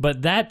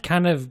 But that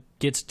kind of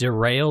gets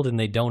derailed, and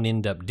they don't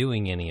end up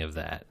doing any of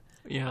that.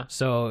 Yeah.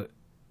 So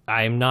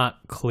I'm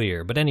not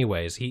clear. But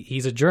anyways,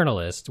 he's a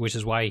journalist, which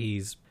is why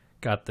he's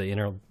got the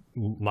inner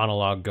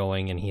monologue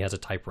going, and he has a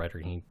typewriter,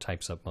 and he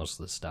types up most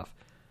of this stuff.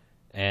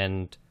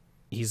 And...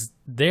 he's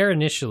there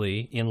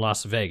initially in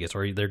Las Vegas,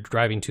 or they're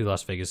driving to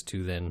Las Vegas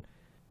to then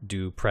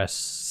do press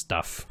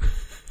stuff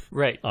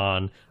right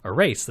on a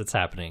race that's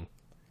happening.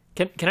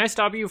 Can I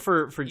stop you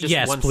for just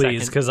yes, 1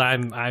 please, second? because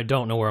I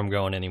don't know where I'm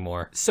going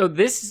anymore. So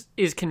this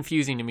is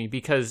confusing to me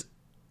because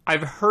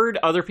I've heard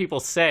other people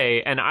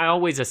say, and I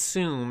always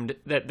assumed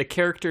that the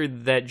character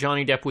that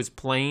Johnny Depp was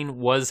playing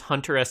was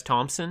Hunter S.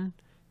 Thompson,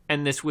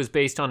 and this was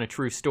based on a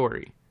true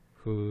story.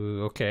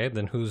 Okay,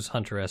 then who's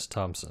Hunter S.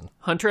 Thompson?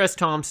 Hunter S.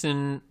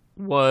 Thompson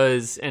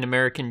was an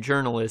American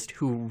journalist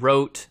who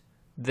wrote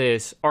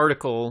this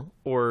article,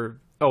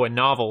 a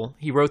novel.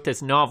 He wrote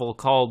this novel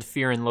called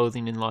Fear and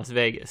Loathing in Las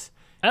Vegas.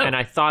 Oh. And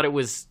I thought it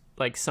was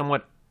like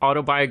somewhat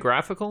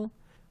autobiographical,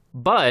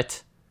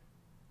 but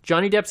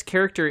Johnny Depp's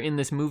character in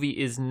this movie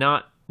is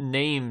not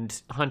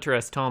named Hunter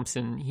S.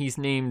 Thompson. He's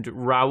named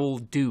Raoul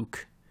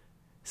Duke.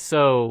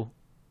 So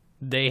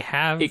they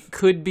have... it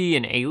could be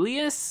an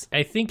alias?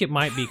 I think it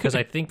might be, because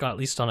I think at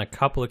least on a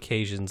couple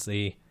occasions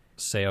they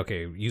say,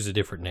 okay, use a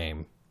different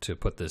name to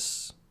put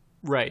this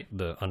right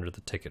under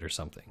the ticket or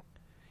something.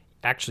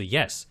 Actually,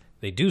 yes,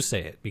 they do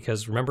say it,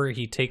 because remember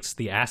he takes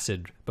the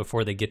acid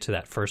before they get to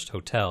that first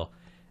hotel,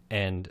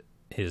 and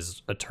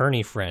his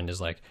attorney friend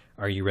is like,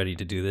 are you ready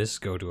to do this?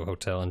 Go to a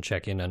hotel and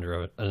check in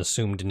under an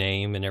assumed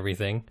name and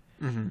everything.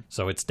 Mm-hmm.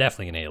 So it's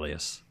definitely an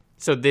alias.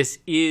 So this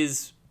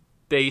is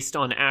based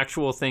on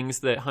actual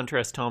things that Hunter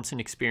S. Thompson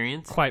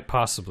experienced? Quite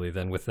possibly,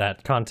 then, with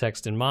that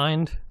context in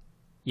mind,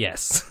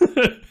 yes.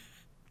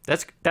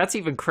 That's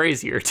even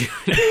crazier,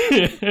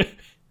 dude.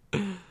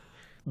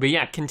 But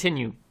yeah,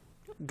 continue.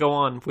 Go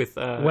on with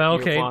well,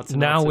 okay. your plot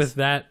Now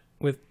synopsis.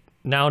 with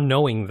now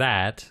knowing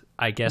that,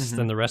 I guess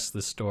then the rest of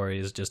the story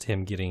is just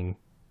him getting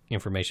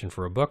information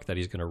for a book that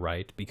he's going to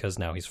write, because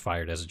now he's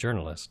fired as a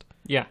journalist.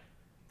 Yeah,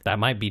 that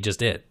might be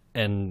just it,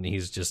 and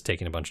he's just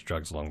taking a bunch of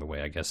drugs along the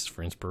way, I guess,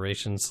 for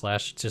inspiration /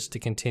 just to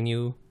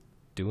continue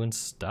doing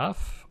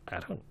stuff. I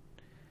don't.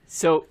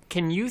 So,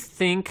 can you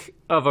think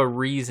of a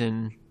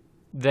reason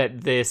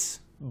that this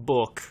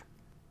book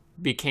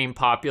became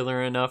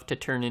popular enough to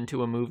turn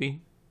into a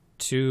movie?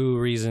 2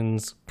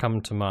 reasons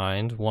come to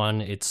mind. One,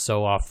 it's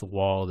so off the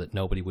wall that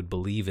nobody would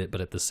believe it,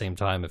 but at the same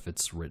time, if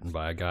it's written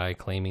by a guy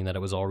claiming that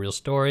it was all real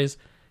stories,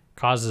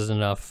 causes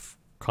enough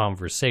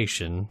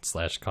conversation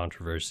 /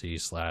 controversy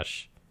 / I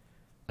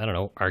don't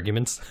know,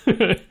 arguments.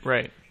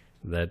 Right.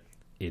 That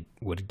it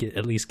would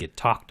at least get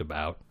talked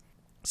about.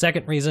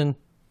 Second reason,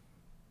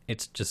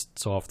 it's just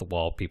so off the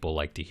wall, people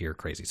like to hear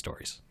crazy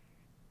stories.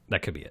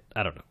 That could be it.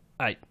 I don't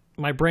know.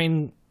 My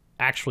brain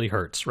actually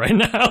hurts right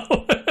now.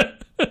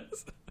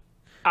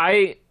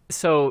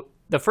 So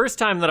the first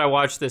time that I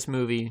watched this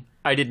movie,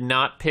 I did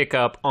not pick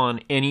up on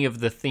any of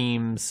the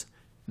themes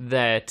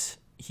that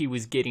he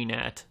was getting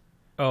at.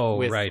 Oh,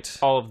 with right.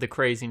 all of the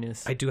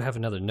craziness. I do have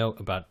another note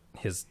about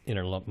his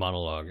inner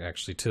monologue,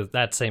 actually, to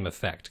that same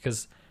effect,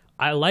 because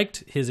I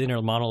liked his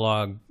inner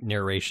monologue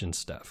narration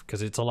stuff,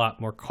 because it's a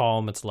lot more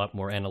calm, it's a lot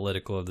more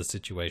analytical of the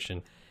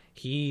situation.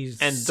 He's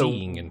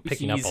seeing and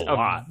picking up a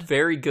lot.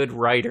 Very good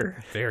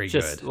writer. Very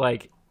Just good.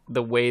 like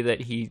the way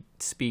that he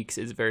speaks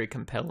is very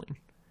compelling.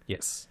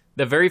 Yes.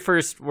 The very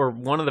first, or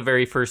one of the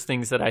very first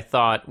things that I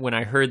thought when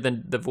I heard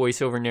the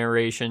voiceover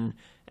narration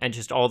and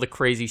just all the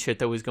crazy shit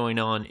that was going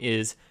on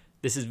is,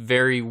 this is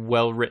very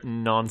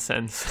well-written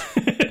nonsense.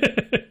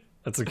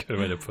 That's a good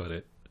way to put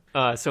it.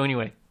 So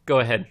anyway, go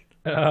ahead.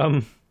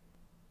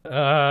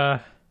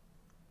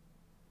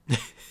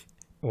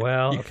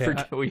 Well, You okay.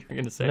 forget what you were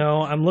going to say.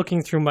 No, I'm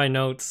looking through my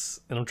notes,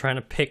 and I'm trying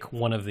to pick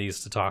one of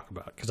these to talk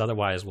about, because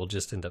otherwise we'll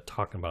just end up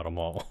talking about them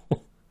all.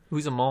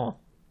 Who's a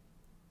mall?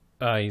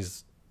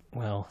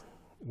 Well,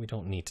 we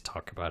don't need to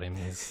talk about him.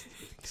 He's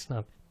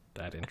not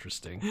that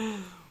interesting.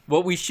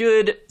 What we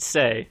should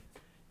say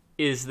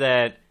is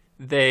that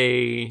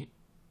they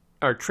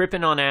are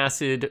tripping on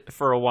acid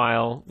for a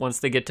while. Once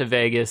they get to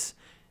Vegas,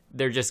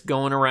 they're just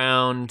going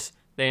around.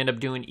 They end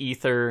up doing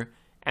ether,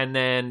 and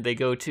then they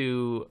go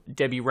to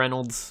Debbie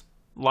Reynolds'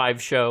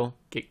 live show,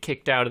 get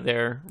kicked out of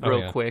there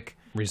real quick.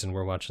 Reason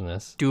we're watching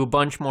this. Do a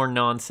bunch more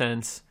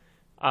nonsense.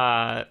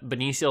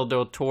 Benicio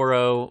del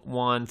Toro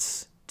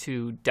wants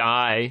to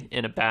die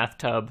in a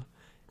bathtub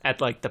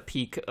at like the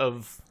peak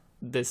of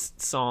this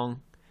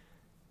song.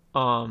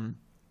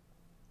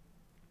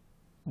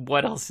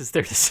 What else is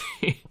there to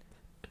say?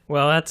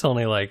 Well, that's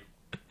only like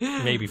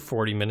maybe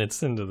 40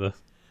 minutes into the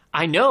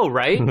I know,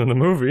 right? the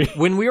movie.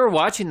 When we were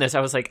watching this,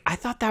 I was like, I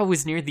thought that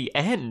was near the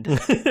end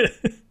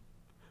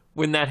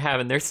when that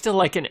happened. There's still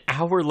like an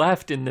hour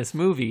left in this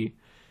movie.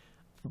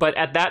 But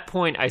at that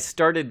point, I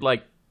started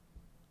like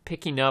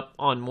picking up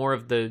on more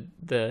of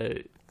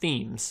the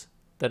themes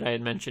that I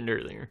had mentioned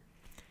earlier.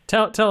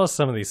 Tell us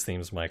some of these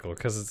themes, Michael,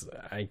 because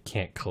I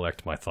can't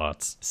collect my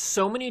thoughts.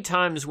 So many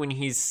times when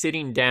he's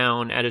sitting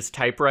down at his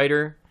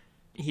typewriter,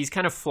 he's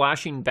kind of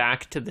flashing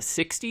back to the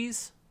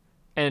 60s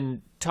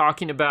and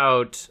talking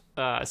about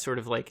sort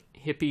of like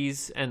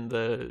hippies and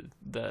the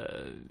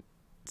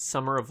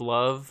summer of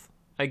love,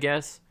 I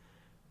guess,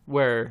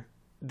 where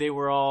they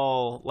were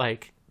all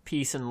like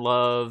peace and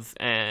love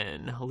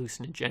and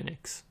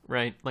hallucinogenics,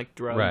 right? Like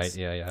drugs.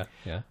 Right,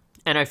 yeah.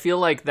 And I feel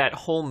like that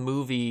whole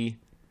movie,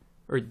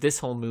 or this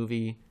whole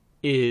movie,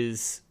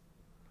 is...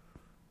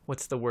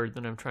 What's the word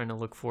that I'm trying to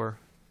look for?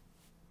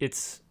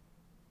 It's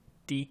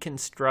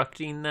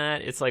deconstructing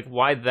that. It's like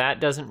why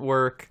that doesn't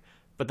work,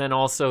 but then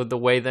also the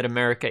way that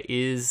America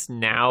is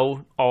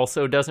now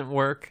also doesn't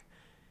work.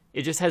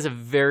 It just has a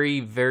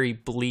very, very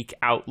bleak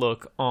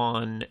outlook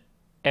on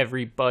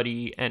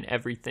everybody and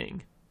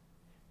everything.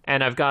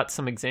 And I've got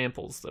some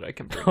examples that I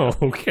can bring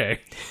up.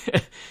 Okay.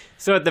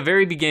 So at the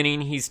very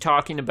beginning, he's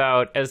talking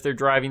about, as they're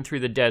driving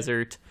through the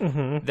desert,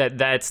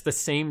 that's the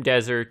same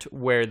desert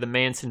where the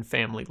Manson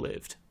family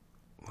lived.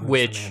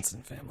 Where's the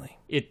Manson family?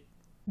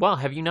 Well,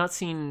 have you not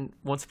seen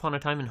Once Upon a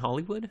Time in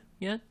Hollywood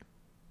yet?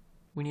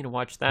 We need to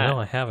watch that. No,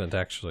 I haven't,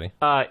 actually.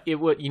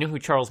 You know who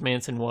Charles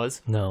Manson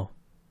was? No.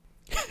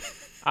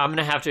 I'm going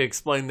to have to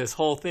explain this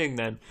whole thing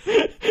then.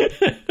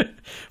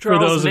 For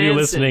those of you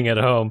listening at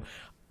home,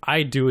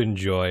 I do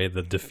enjoy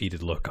the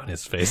defeated look on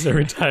his face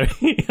every time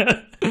he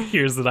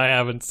hears that I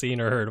haven't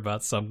seen or heard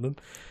about something.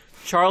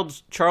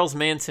 Charles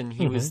Manson,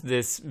 he was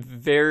this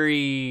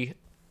very...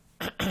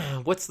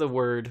 what's the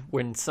word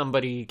when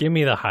somebody... Give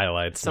me the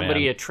highlights,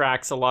 Somebody man.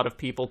 attracts a lot of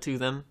people to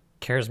them.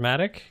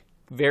 Charismatic?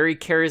 Very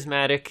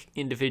charismatic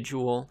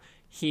individual.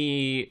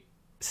 He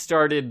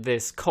started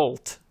this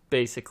cult,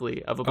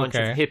 basically, of a bunch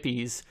of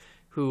hippies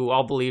who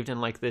all believed in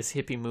like this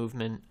hippie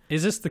movement.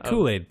 Is this the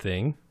Kool-Aid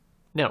thing?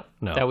 No,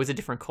 No. that was a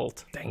different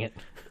cult. Dang it.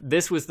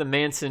 This was the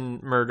Manson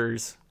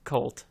murders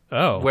cult.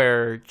 Oh.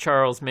 Where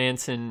Charles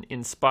Manson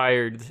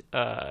inspired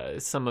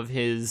some of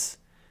his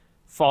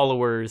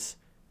followers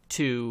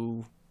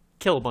to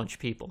kill a bunch of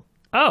people.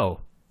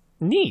 Oh,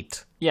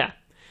 neat. Yeah.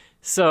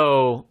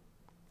 So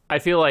I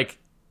feel like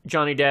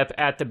Johnny Depp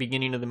at the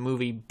beginning of the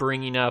movie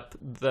bringing up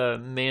the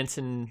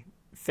Manson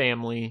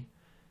family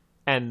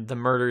and the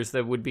murders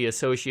that would be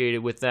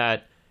associated with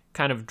that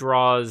kind of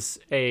draws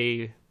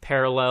a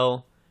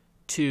parallel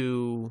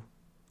to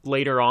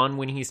later on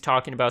when he's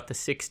talking about the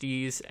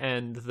 60s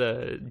and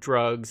the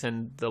drugs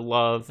and the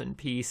love and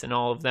peace and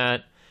all of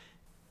that.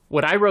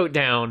 What I wrote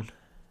down,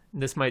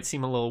 this might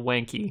seem a little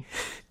wanky.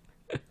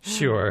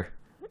 Sure.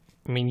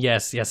 I mean,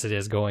 yes, it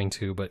is going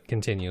to, but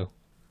continue.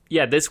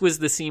 Yeah, this was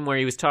the scene where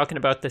he was talking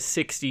about the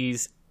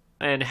 60s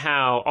and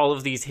how all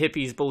of these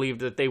hippies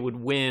believed that they would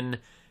win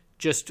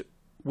just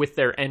with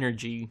their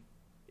energy,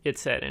 it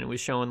said. And it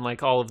was showing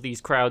like all of these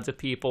crowds of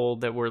people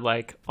that were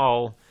like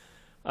all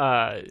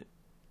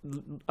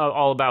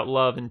about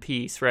love and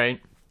peace, right?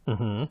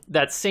 Mm-hmm.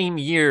 That same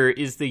year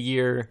is the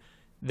year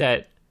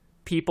that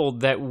people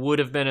that would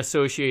have been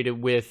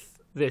associated with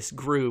this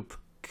group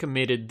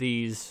committed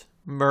these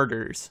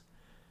murders.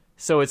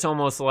 So it's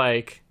almost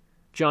like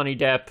Johnny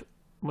Depp,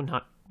 well,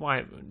 not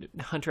why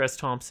Hunter S.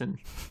 Thompson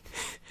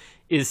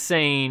is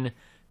saying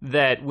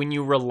that when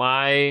you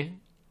rely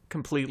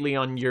completely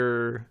on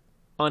your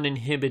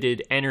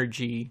uninhibited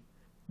energy,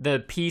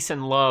 the peace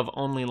and love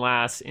only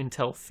lasts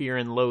until fear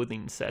and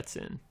loathing sets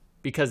in,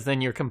 because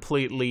then you're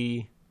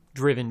completely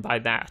driven by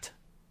that,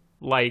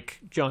 like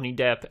Johnny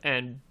Depp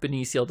and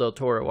Benicio del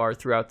Toro are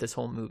throughout this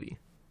whole movie.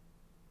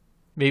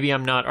 Maybe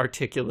I'm not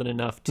articulate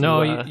enough to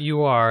No,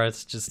 you are.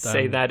 It's just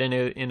say that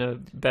in a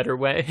better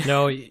way.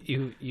 No,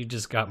 you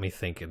just got me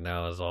thinking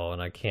now is all,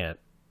 and I can't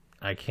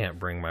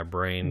bring my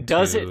brain.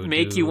 Does it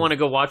make you want to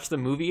go watch the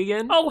movie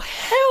again? Oh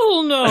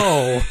hell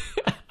no!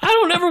 I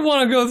don't ever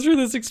want to go through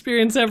this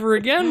experience ever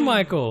again,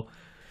 Michael.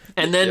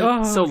 And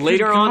then so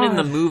later on in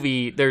the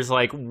movie, there's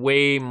like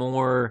way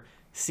more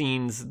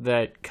scenes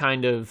that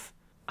kind of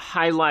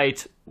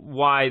highlight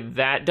why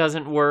that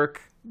doesn't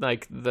work,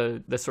 like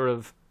the sort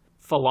of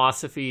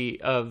philosophy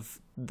of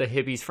the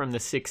hippies from the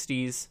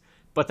 60s,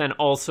 but then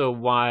also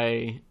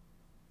why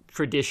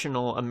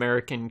traditional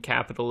American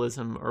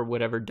capitalism or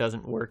whatever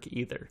doesn't work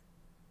either.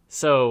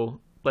 So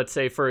let's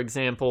say, for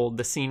example,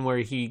 the scene where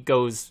he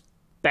goes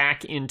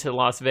back into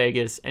Las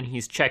Vegas and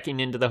he's checking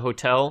into the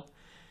hotel,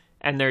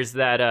 and there's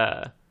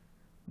that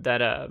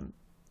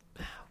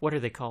what are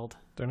they called?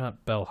 They're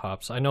not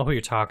bellhops. I know who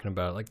you're talking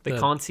about. Like the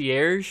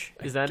concierge?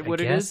 Is that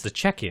what it is? The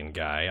check-in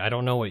guy. I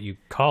don't know what you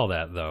call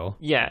that, though.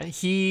 Yeah,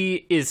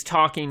 he is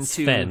talking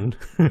Sven.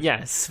 to...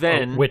 Yeah,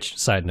 Sven. Which,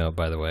 side note,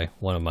 by the way,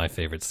 one of my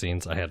favorite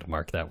scenes. I had to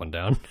mark that one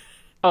down.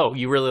 Oh,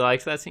 you really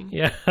liked that scene?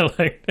 Yeah, I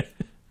liked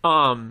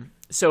it.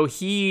 So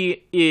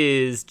he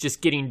is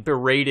just getting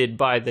berated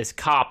by this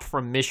cop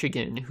from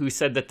Michigan who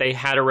said that they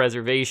had a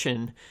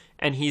reservation,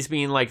 and he's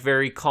being like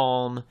very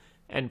calm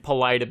and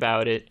polite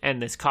about it, and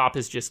this cop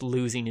is just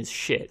losing his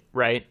shit,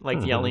 right?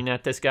 Like yelling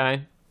at this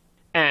guy.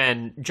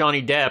 And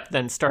Johnny Depp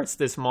then starts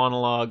this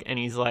monologue, and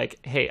he's like,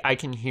 hey, I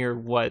can hear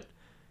what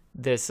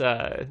this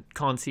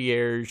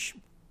concierge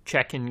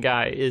check-in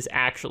guy is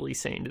actually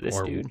saying to this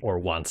dude. Or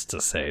wants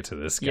to say to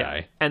this guy.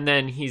 Yeah. And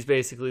then he's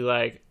basically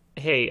like,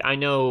 hey, I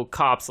know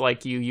cops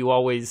like you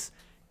always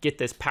get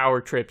this power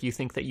trip. You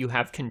think that you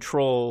have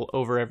control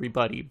over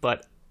everybody,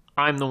 but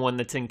I'm the one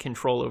that's in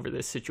control over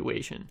this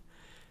situation.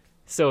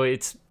 So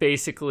it's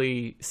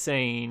basically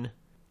saying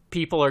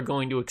people are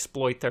going to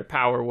exploit their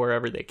power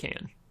wherever they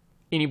can.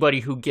 Anybody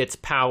who gets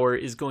power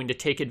is going to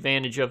take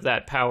advantage of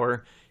that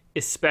power,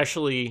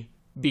 especially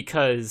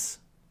because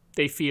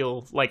they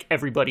feel like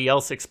everybody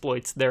else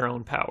exploits their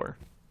own power.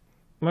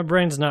 My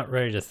brain's not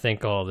ready to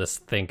think all this.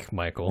 Think,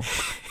 Michael.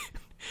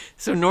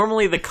 So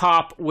normally the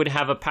cop would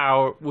have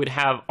all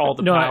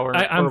the power.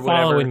 I'm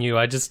following you.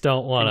 I just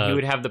don't want to. You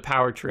would have the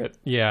power trip.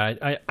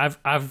 Yeah,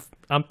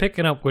 I'm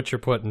picking up what you're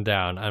putting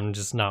down. I'm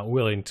just not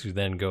willing to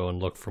then go and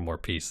look for more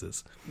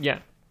pieces. Yeah,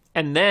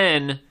 and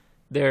then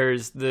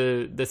there's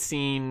the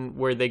scene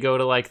where they go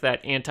to like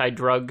that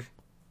anti-drug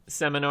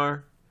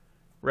seminar,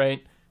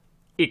 right?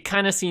 It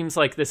kind of seems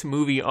like this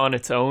movie on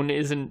its own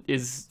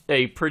is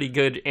a pretty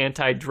good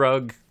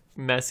anti-drug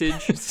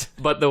message,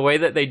 but the way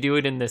that they do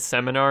it in this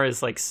seminar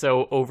is like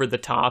so over the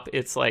top.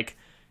 It's like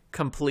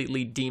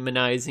completely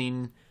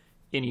demonizing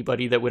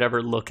anybody that would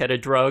ever look at a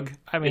drug.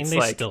 I mean, they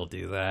still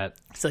do that.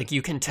 It's like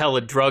you can tell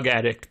a drug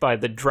addict by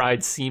the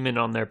dried semen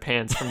on their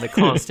pants from the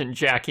constant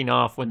jacking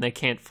off when they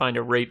can't find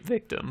a rape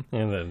victim.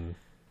 And then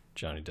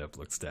Johnny Depp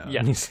looks down. Yeah.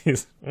 And he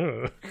sees,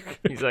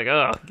 he's like,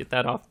 oh, get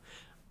that off.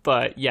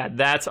 But yeah,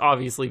 that's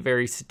obviously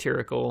very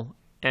satirical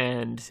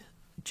and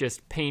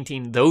just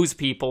painting those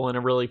people in a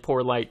really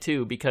poor light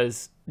too,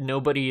 because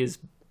nobody is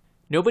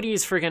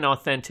friggin'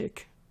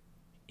 authentic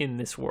in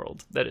this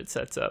world that it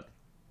sets up.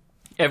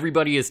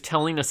 Everybody is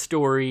telling a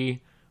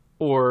story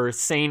or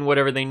saying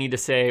whatever they need to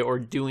say or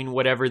doing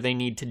whatever they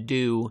need to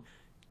do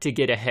to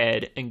get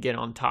ahead and get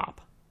on top.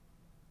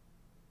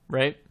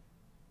 Right?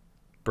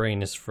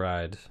 Brain is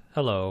fried.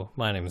 Hello,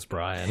 my name is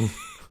Brian.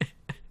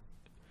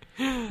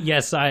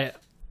 Yes,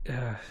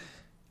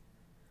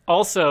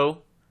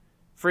 Also,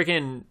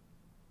 friggin'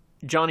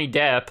 Johnny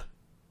Depp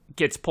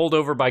gets pulled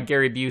over by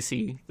Gary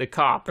Busey, the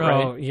cop,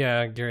 right? Oh,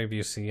 yeah, Gary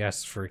Busey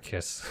asked for a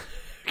kiss.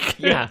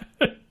 Yeah.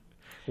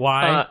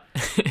 Why?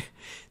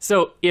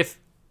 So if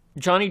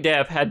Johnny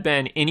Depp had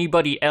been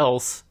anybody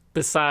else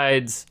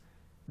besides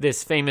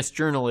this famous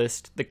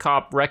journalist, the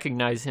cop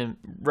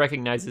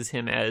recognizes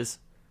him as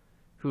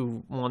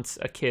who wants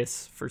a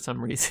kiss for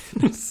some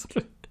reason.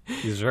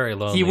 He's very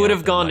lonely. He would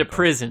have gone to Michael.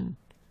 prison,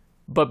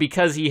 but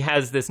because he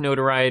has this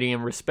notoriety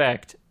and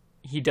respect,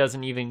 he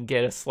doesn't even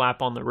get a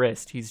slap on the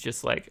wrist. He's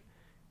just like,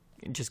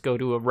 just go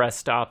to a rest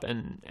stop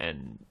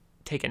and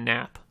take a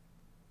nap.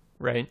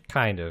 Right?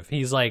 Kind of.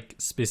 He's like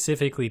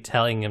specifically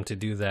telling him to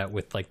do that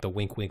with like the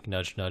wink, wink,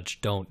 nudge, nudge.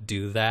 Don't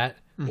do that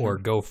or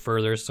go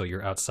further so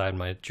you're outside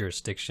my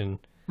jurisdiction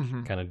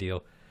kind of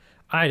deal.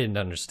 I didn't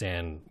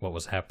understand what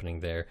was happening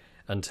there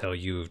until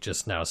you've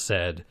just now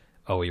said,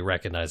 oh, he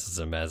recognizes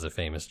him as a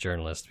famous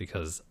journalist,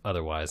 because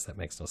otherwise that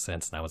makes no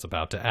sense. And I was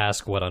about to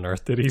ask, what on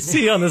earth did he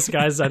see on this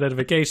guy's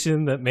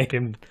identification that made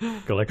him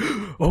go like,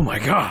 oh my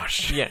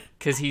gosh. Yeah,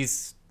 because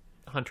he's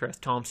Hunter S.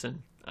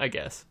 Thompson, I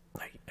guess.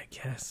 I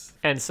guess.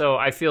 And so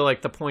I feel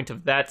like the point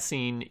of that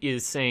scene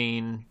is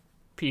saying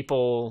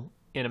people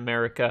in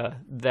America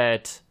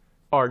that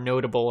are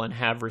notable and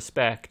have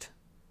respect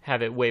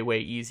have it way, way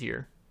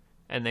easier.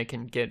 And they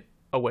can get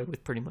away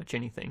with pretty much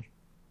anything.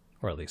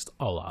 Or at least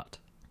a lot.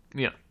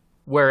 Yeah.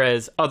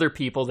 Whereas other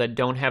people that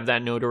don't have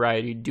that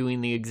notoriety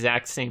doing the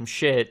exact same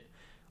shit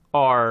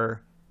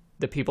are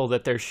the people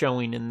that they're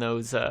showing in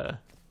those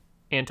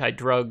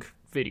anti-drug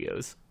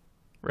videos.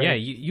 Right? Yeah,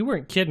 you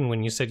weren't kidding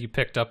when you said you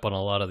picked up on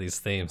a lot of these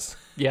themes.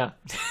 Yeah.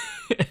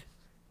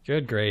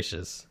 Good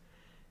gracious.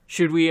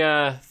 Should we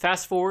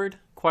fast forward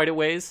quite a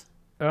ways?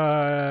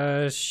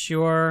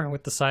 Sure.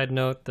 With the side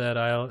note that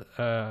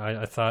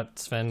I thought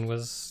Sven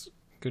was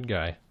a good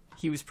guy.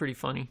 He was pretty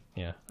funny.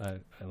 Yeah, I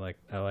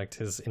liked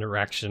his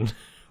interaction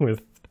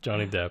with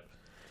Johnny Depp.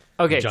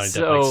 Okay, Johnny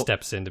so Depp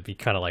steps in to be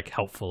kind of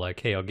helpful,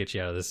 hey, I'll get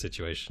you out of this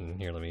situation.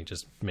 Here, let me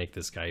just make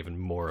this guy even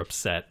more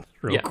upset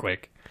real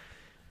quick.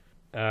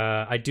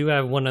 I do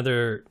have one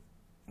other.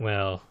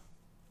 Well,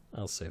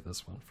 I'll save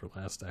this one for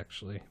last,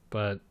 actually.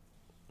 But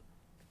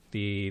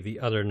the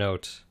other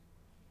note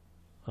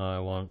I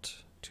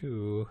want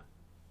to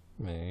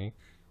make,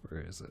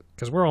 where is it?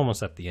 Because we're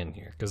almost at the end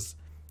here. Because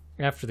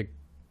after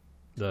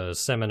the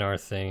seminar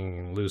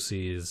thing,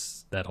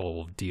 Lucy's, that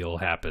whole deal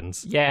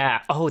happens.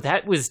 Yeah. Oh,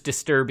 that was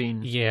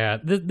disturbing. Yeah,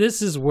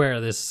 this is where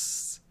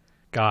this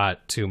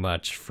got too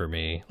much for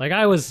me.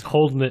 I was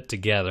holding it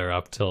together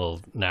up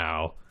till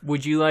now.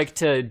 Would you like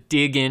to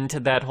dig into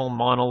that whole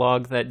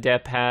monologue that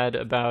Depp had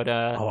about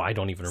I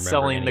don't even remember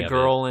selling any the of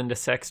girl into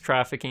sex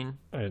trafficking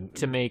it.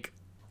 to make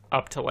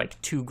up to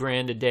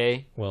 $2,000 a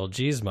day? Well,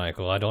 geez,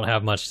 Michael, I don't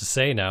have much to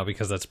say now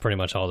because that's pretty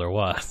much all there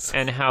was.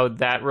 And how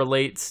that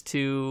relates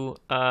to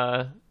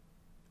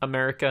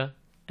America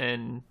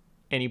and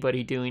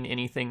anybody doing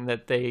anything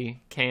that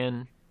they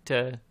can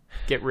to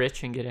get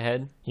rich and get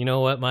ahead. You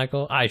know what,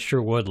 Michael? I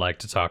sure would like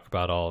to talk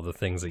about all the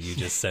things that you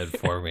just said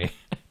for me.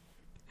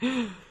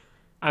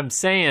 I'm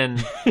saying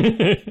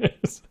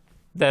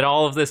that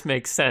all of this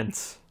makes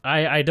sense.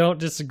 I don't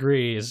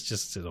disagree. It's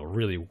just a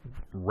really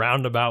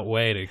roundabout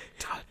way to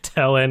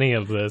tell any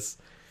of this.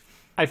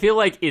 I feel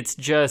like it's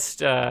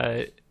just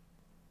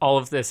all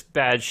of this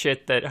bad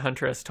shit that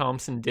Hunter S.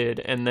 Thompson did,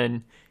 and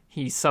then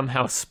he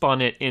somehow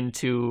spun it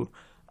into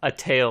a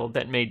tale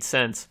that made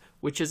sense,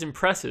 which is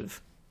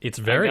impressive. It's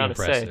very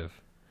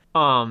impressive.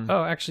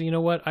 Actually, you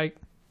know what? I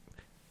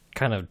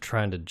kind of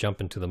trying to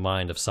jump into the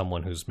mind of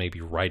someone who's maybe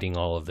writing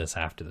all of this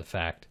after the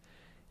fact.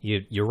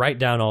 You write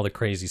down all the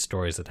crazy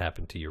stories that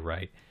happened to you,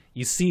 right?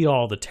 You see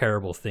all the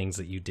terrible things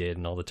that you did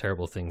and all the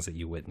terrible things that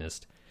you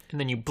witnessed. And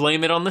then you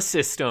blame it on the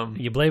system.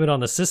 You blame it on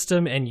the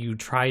system, and you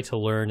try to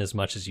learn as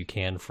much as you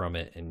can from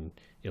it. And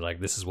you're like,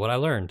 this is what I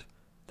learned.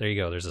 There you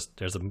go.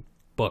 There's a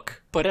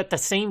book. But at the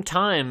same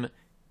time,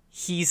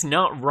 he's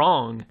not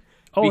wrong.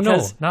 Oh,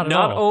 because no, not at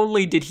all. Not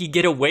only did he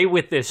get away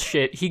with this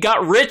shit, he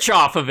got rich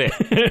off of it.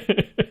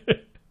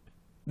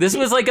 This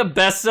was a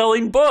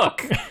best-selling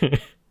book.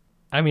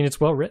 I mean, it's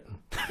well written.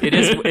 It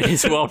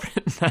is well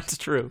written. That's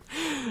true.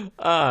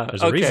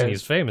 There's a reason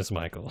he's famous,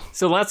 Michael.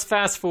 So let's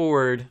fast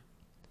forward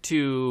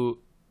to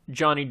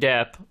Johnny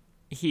Depp.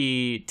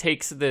 He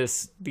takes the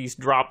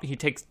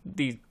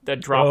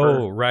dropper.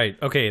 Oh, right.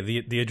 Okay,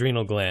 the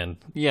adrenal gland.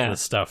 Yeah. The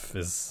stuff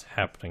is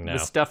happening now. The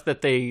stuff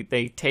that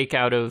they take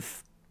out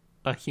of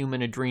a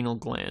human adrenal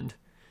gland.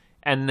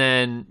 And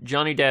then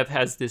Johnny Depp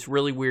has this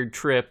really weird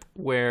trip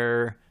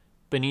where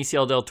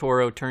Benicio del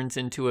Toro turns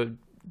into a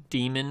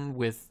demon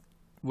with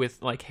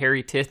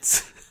hairy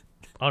tits.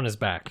 On his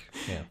back.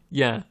 Yeah.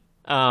 Yeah.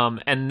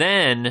 And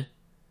then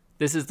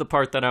this is the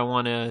part that I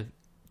want to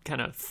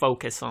kind of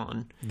focus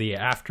on. The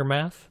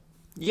aftermath?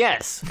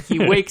 Yes. He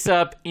wakes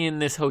up in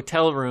this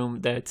hotel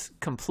room that's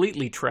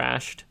completely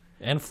trashed.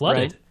 And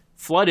flooded. Right?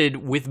 Flooded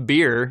with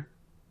beer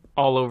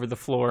all over the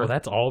floor. Oh,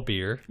 that's all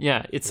beer?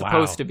 Yeah, it's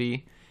supposed to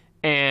be.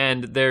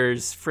 And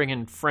there's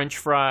friggin' French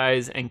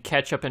fries and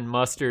ketchup and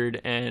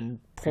mustard and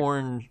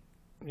porn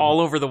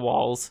all over the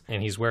walls.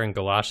 And he's wearing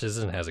galoshes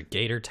and has a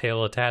gator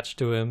tail attached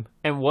to him.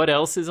 And what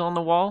else is on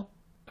the wall?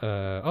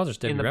 There's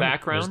Debbie in the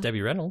background. There's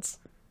Debbie Reynolds.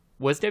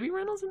 Was Debbie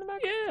Reynolds in the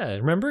background? Yeah,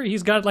 remember?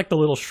 He's got the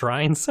little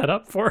shrine set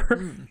up for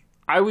her.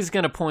 I was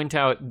going to point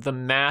out the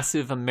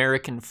massive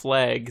American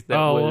flag that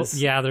was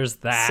there's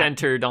that.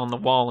 Centered on the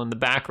wall in the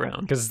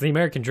background. Because it's the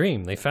American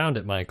dream. They found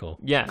it, Michael.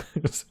 Yeah.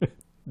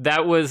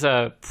 That was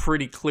a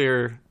pretty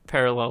clear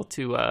parallel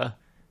to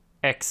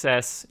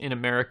excess in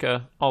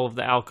America. All of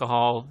the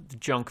alcohol, the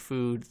junk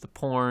food, the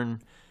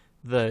porn,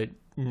 the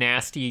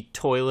nasty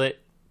toilet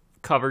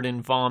covered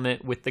in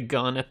vomit with the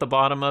gun at the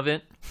bottom of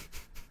it.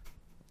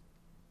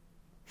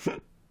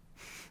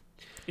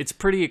 It's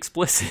pretty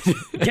explicit.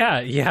 Yeah,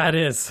 it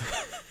is.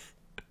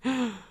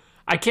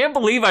 I can't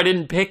believe I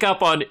didn't pick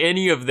up on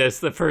any of this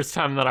the first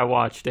time that I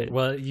watched it.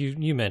 Well,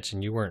 you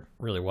mentioned you weren't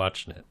really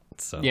watching it.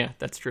 So. Yeah,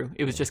 that's true.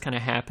 It was just kind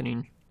of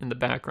happening in the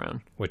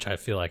background. Which I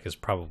feel like is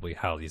probably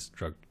how these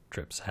drug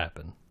trips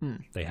happen.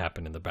 They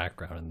happen in the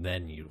background, and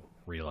then you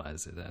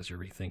realize it as you're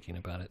rethinking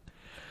about it.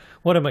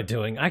 What am I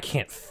doing? I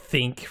can't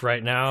think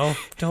right now.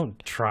 Don't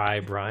try,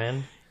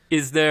 Brian.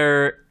 Is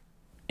there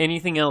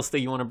anything else that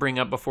you want to bring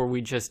up before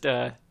we just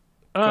go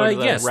to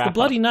the yes, the wrap-up?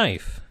 bloody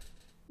knife.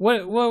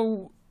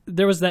 Well,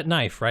 there was that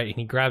knife, right? And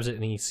he grabs it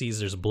and he sees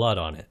there's blood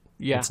on it.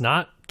 Yeah. It's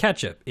not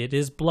ketchup. It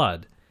is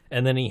blood.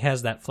 And then he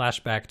has that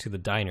flashback to the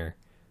diner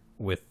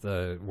with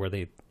where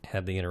they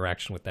had the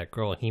interaction with that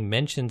girl. And he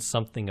mentions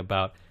something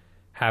about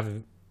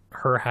having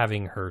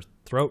her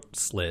throat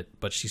slit,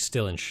 but she's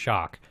still in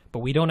shock. But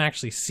we don't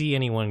actually see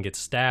anyone get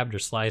stabbed or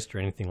sliced or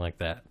anything like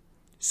that.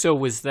 So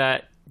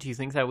do you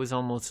think that was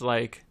almost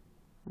like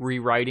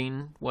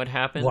rewriting what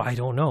happened? Well, I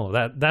don't know.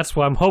 That's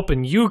what I'm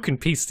hoping you can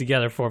piece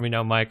together for me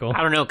now, Michael.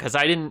 I don't know, because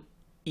I didn't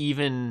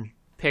even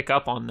pick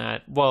up on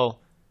that.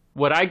 Well,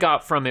 what I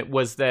got from it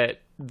was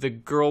that the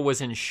girl was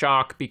in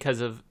shock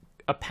because of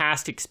a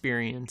past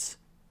experience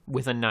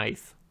with a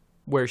knife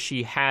where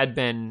she had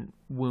been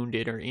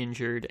wounded or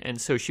injured, and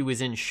so she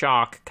was in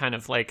shock, kind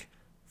of like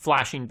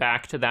flashing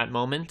back to that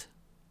moment.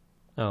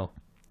 Oh.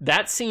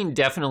 That scene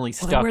definitely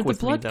stuck Where'd with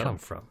the me, blood though. come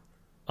from?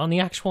 On the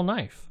actual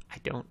knife? I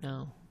don't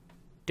know.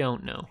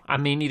 I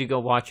may need to go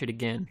watch it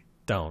again.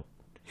 Don't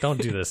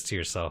do this to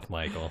yourself,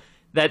 Michael.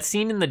 That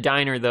scene in the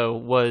diner, though,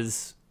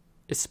 was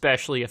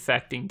especially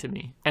affecting to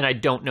me, and I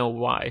don't know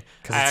why.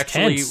 I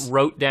actually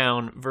wrote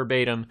down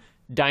verbatim,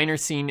 diner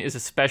scene is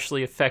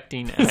especially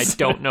affecting, and I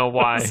don't know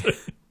why.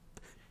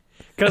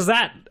 Because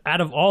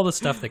out of all the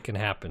stuff that can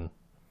happen,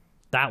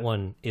 that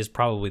one is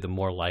probably the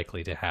more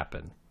likely to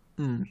happen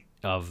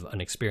of an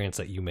experience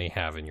that you may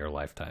have in your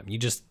lifetime. You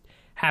just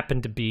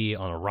happen to be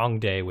on a wrong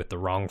day with the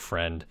wrong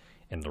friend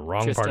in the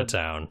wrong Just part a of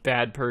town.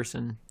 Bad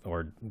person.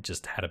 Or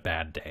just had a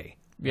bad day.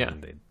 Yeah.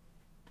 And they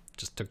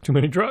just took too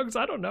many drugs.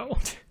 I don't know.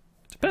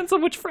 Depends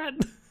on which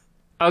friend.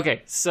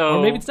 Okay, so...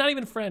 Or maybe it's not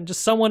even a friend,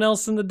 just someone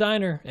else in the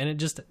diner, and it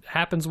just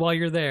happens while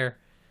you're there.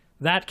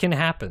 That can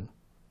happen.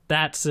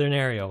 That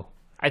scenario.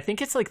 I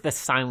think it's like the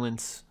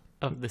silence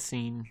of the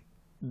scene.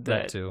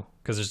 That too.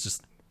 Because there's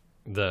just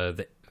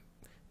the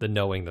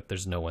knowing that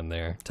there's no one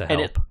there to And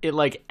help. it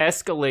like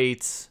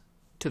escalates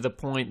to the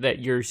point that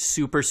you're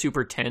super,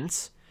 super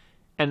tense,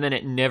 and then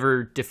it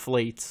never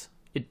deflates.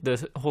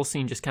 The whole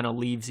scene just kind of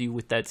leaves you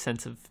with that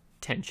sense of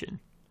tension,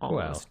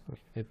 almost. Well,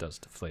 it does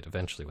deflate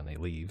eventually when they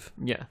leave.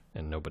 Yeah.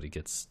 And nobody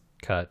gets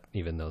cut,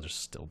 even though there's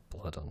still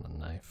blood on the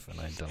knife, and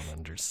I don't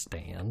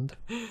understand.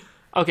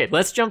 Okay,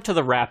 let's jump to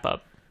the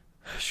wrap-up.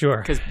 Sure.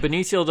 Because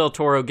Benicio del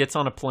Toro gets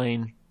on a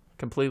plane,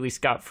 completely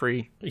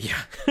scot-free.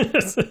 Yeah.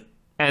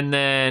 And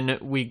then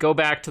we go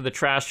back to the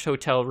trashed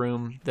hotel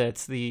room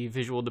that's the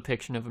visual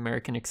depiction of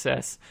American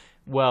excess.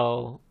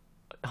 Well,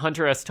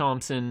 Hunter S.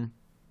 Thompson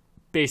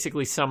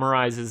basically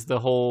summarizes the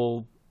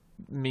whole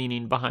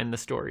meaning behind the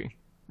story,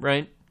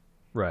 right?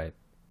 Right.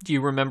 Do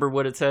you remember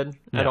what it said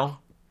at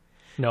all?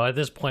 No, at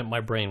this point,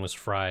 my brain was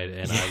fried,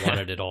 and I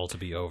wanted it all to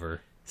be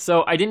over.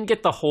 So I didn't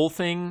get the whole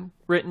thing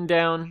written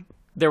down.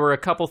 There were a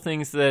couple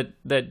things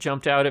that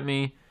jumped out at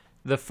me.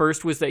 The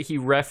first was that he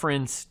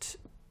referenced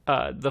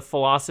the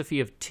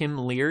philosophy of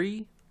Tim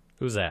Leary.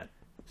 Who's that?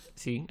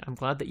 See, I'm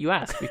glad that you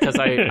asked, because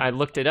I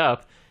looked it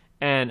up.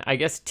 And I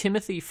guess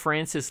Timothy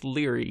Francis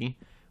Leary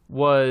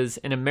was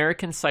an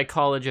American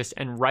psychologist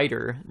and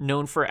writer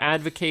known for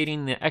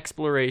advocating the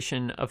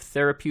exploration of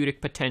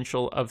therapeutic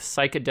potential of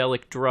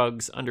psychedelic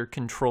drugs under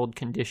controlled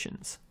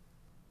conditions.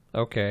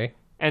 Okay.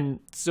 And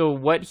so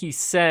what he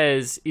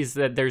says is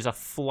that there's a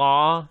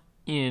flaw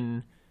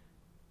in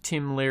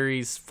Tim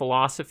Leary's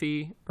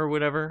philosophy or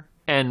whatever.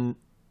 And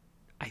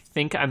I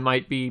think I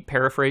might be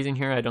paraphrasing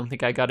here. I don't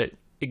think I got it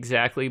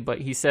exactly, but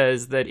he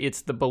says that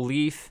it's the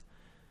belief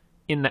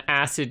in the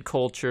acid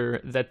culture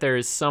that there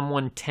is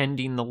someone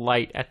tending the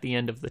light at the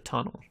end of the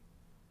tunnel.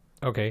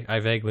 Okay,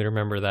 I vaguely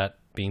remember that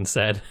being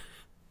said.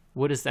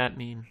 What does that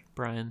mean,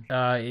 Brian?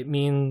 It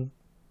mean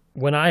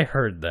when I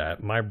heard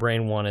that, my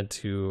brain wanted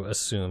to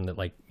assume that,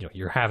 like, you know,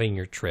 you're having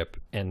your trip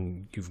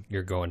and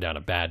you're going down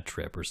a bad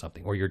trip or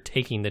something, or you're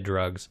taking the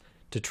drugs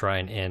to try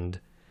and end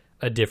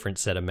a different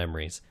set of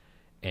memories,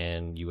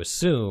 and you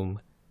assume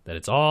that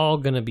it's all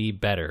going to be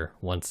better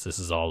once this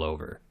is all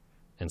over.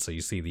 And so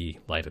you see the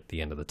light at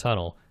the end of the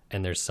tunnel,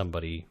 and there's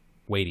somebody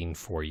waiting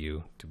for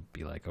you to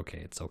be like, okay,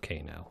 it's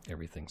okay now.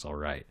 Everything's all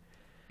right.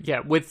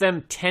 Yeah, with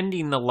them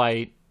tending the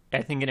light,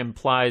 I think it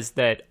implies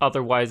that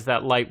otherwise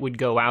that light would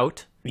go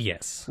out.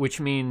 Yes. Which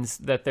means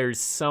that there's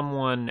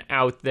someone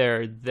out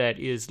there that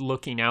is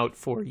looking out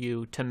for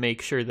you to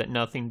make sure that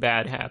nothing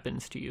bad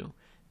happens to you,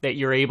 that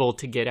you're able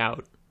to get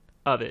out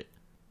of it.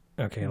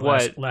 Okay,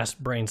 What?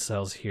 last brain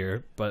cells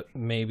here, but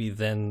maybe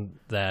then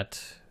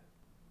that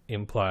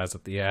implies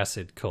that the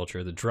acid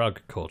culture, the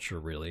drug culture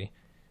really,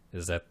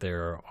 is that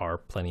there are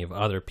plenty of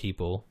other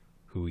people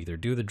who either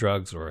do the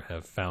drugs or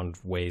have found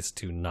ways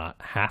to not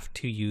have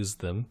to use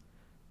them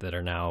that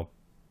are now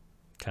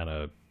kind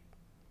of,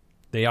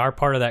 they are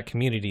part of that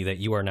community that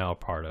you are now a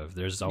part of.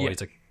 There's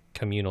always a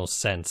communal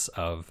sense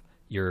of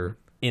you're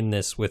in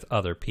this with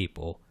other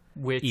people,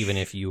 Which even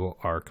if you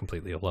are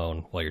completely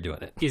alone while you're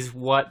doing it. is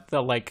what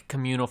the like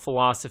communal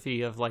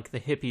philosophy of like the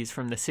hippies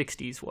from the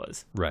 60s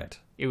was. Right.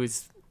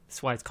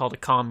 That's why it's called a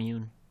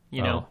commune.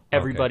 You know, okay.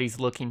 everybody's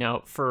looking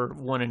out for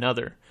one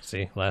another.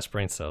 See, last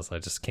brain cells. I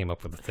just came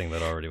up with the thing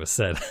that already was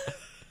said.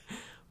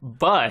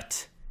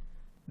 But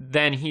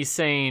then he's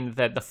saying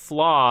that the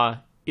flaw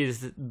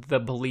is the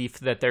belief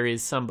that there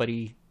is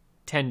somebody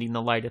tending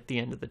the light at the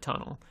end of the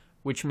tunnel,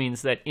 which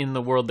means that in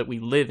the world that we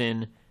live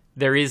in,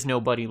 there is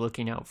nobody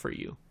looking out for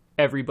you.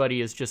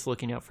 Everybody is just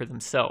looking out for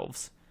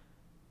themselves,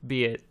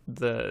 be it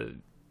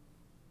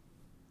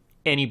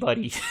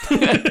anybody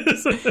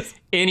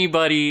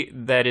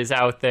that is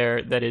out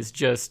there that is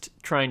just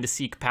trying to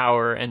seek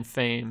power and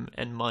fame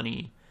and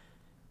money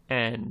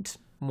and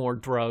more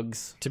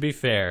drugs. To be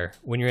fair,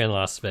 when you're in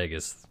Las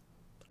Vegas,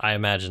 I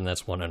imagine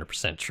that's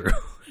 100% true.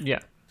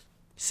 Yeah.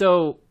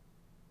 So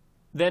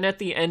then at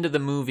the end of the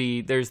movie,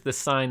 there's the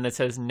sign that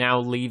says now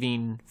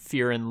leaving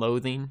Fear and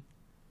Loathing.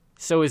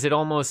 So is it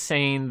almost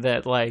saying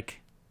that like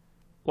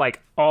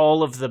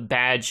all of the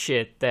bad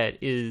shit that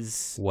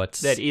is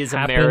happens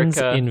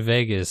America in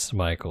Vegas,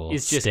 Michael,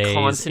 is just stays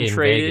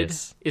concentrated. in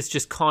Vegas. It's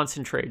just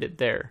concentrated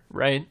there,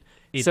 right?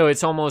 So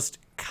it's almost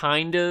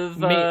kind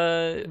of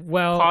a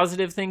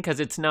positive thing because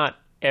it's not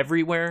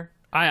everywhere.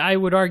 I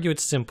would argue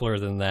it's simpler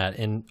than that,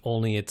 and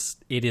only it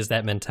is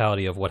that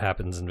mentality of what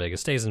happens in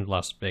Vegas stays in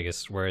Las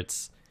Vegas, where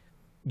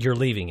you're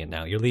leaving it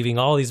now. You're leaving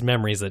all these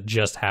memories that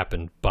just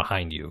happened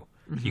behind you.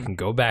 Mm-hmm. You can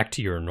go back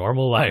to your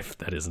normal life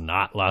that is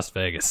not Las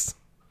Vegas.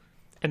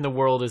 And the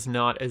world is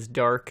not as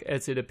dark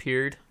as it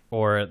appeared.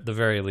 Or at the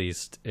very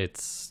least,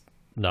 it's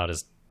not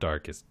as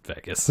dark as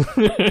Vegas.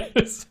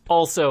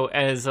 Also,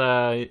 as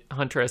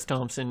Hunter S.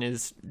 Thompson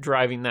is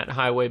driving that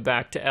highway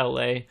back to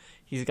L.A.,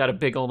 he's got a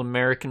big old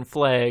American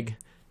flag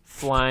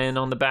flying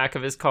on the back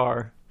of his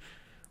car.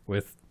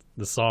 With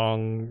the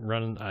song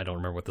running. I don't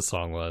remember what the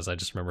song was. I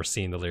just remember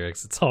seeing the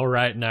lyrics. It's all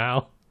right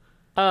now.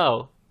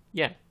 Oh,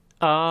 yeah.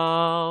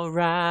 All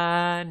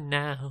right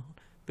now.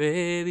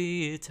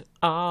 Baby, it's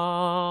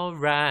all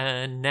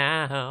right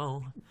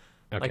now.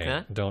 Okay, like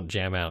that? Don't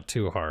jam out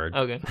too hard.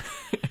 Okay.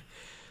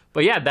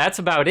 But yeah, that's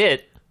about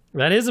it.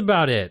 That is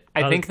about it.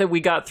 I think that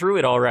we got through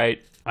it all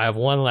right. I have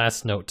one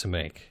last note to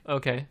make.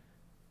 Okay.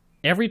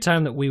 Every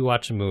time that we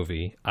watch a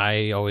movie,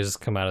 I always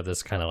come out of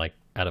this kind of like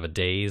out of a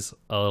daze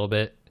a little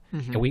bit.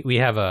 Mm-hmm. And we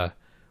have a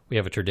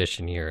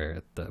tradition here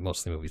at the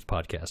Mostly Movies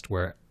podcast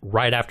where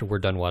right after we're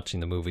done watching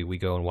the movie, we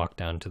go and walk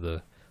down to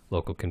the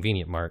local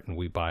convenient mart and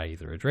we buy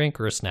either a drink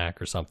or a snack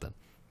or something.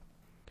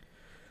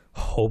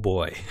 Oh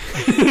boy.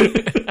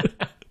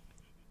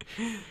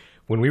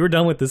 When we were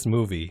done with this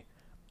movie,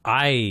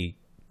 I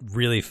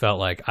really felt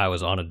like I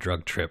was on a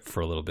drug trip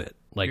for a little bit.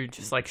 Like, you're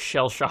just like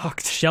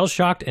shell-shocked.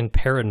 Shell-shocked and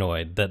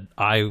paranoid that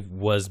I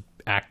was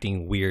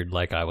acting weird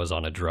like I was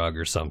on a drug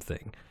or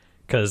something.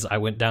 Because I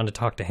went down to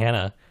talk to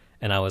Hannah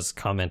and I was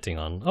commenting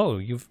on, oh,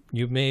 you've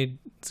made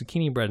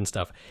zucchini bread and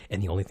stuff.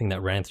 And the only thing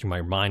that ran through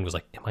my mind was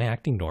like, am I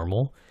acting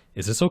normal?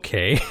 Is this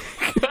okay?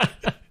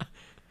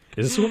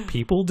 Is this what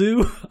people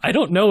do? I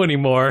don't know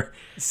anymore.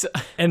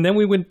 And then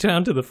we went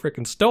down to the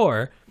frickin'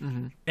 store,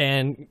 mm-hmm.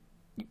 and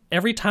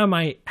every time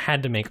I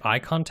had to make eye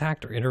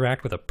contact or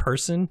interact with a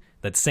person,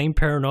 that same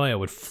paranoia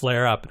would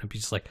flare up, and I'd be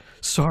just like,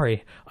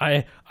 sorry,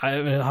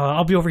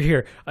 I'll be over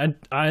here.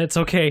 It's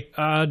okay.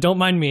 Don't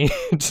mind me.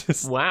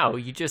 Wow,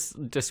 you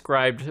just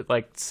described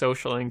like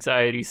social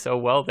anxiety so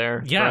well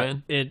there, yeah,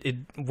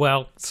 Brian.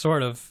 Well,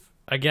 sort of,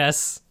 I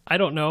guess. I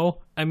don't know.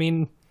 I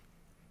mean,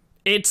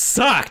 it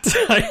sucked.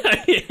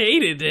 I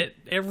hated it.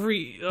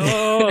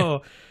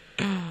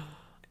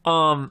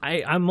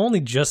 I'm only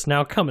just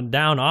now coming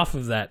down off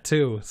of that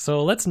too.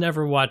 So let's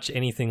never watch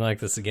anything like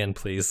this again,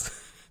 please.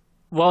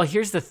 Well,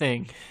 here's the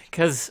thing,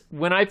 because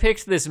when I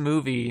picked this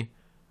movie,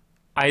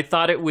 I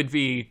thought it would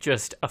be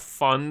just a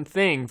fun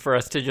thing for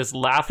us to just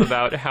laugh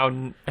about how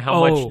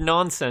much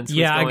nonsense was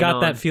going on. Yeah, I got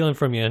that feeling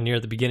from you near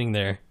the beginning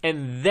there.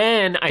 And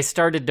then I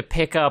started to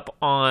pick up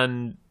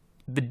on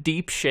the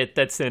deep shit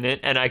that's in it,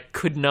 and I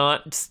could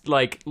not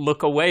like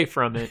look away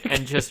from it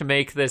and just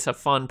make this a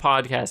fun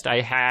podcast.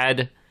 I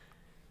had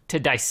to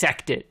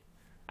dissect it.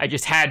 I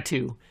just had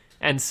to.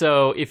 And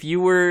so if you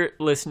were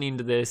listening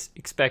to this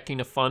expecting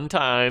a fun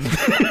time,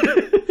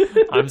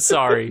 I'm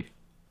sorry.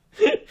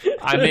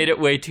 I made it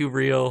way too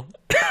real.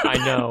 I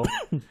know.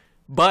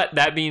 But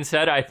that being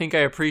said, I think I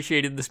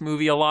appreciated this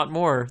movie a lot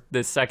more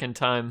this second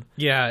time.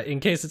 Yeah, in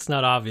case it's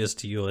not obvious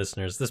to you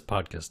listeners, this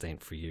podcast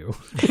ain't for you.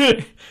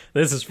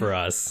 This is for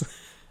us.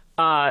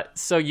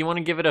 So you want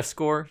to give it a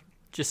score?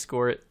 Just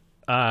score it.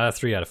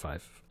 3 out of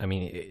 5. I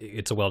mean,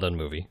 it's a well-done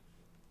movie,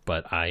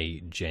 but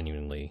I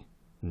genuinely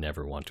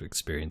never want to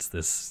experience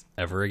this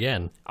ever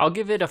again. I'll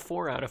give it a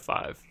 4 out of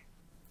 5.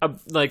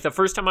 Like, the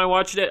first time I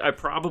watched it, I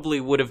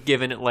probably would have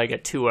given it, like, a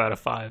 2 out of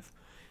 5.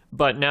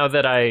 But now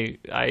that I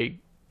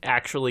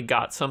actually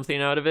got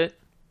something out of it,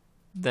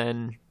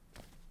 then,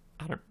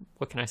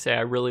 what can I say?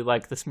 I really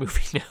like this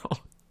movie now.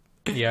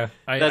 Yeah.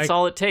 That's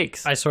all it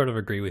takes. I sort of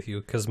agree with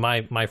you, because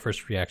my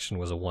first reaction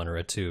was a 1 or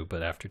a 2,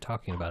 but after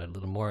talking about it a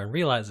little more and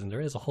realizing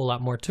there is a whole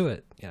lot more to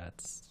it, yeah,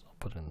 I'll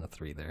put it in the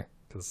 3 there,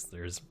 because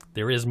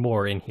there is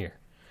more in here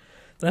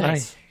than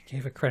I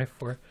gave it credit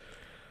for.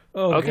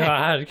 Oh, Okay.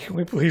 God. Can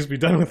we please be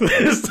done with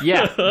this?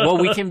 Yeah, well,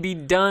 we can be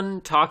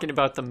done talking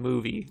about the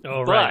movie.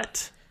 All but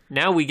right.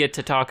 now we get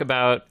to talk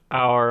about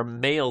our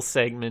mail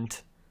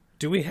segment.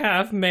 Do we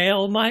have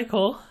mail,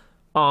 Michael?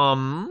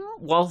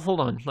 Well, hold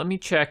on. Let me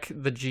check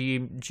the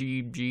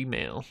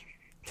Gmail.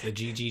 The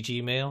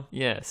GGG mail?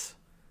 Yes.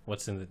 What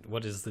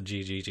does the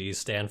GGG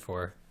stand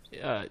for?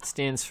 It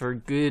stands for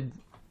good,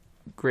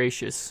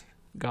 gracious,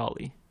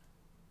 golly.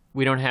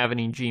 We don't have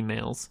any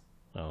Gmails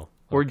Oh.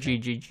 or okay.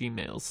 GGG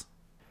mails.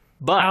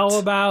 But How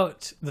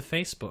about the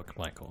Facebook,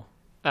 Michael?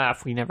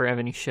 if we never have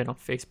any shit on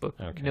Facebook.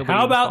 Okay. Nobody How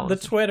even about the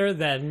follows. Twitter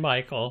then,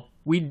 Michael?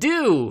 We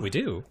do. We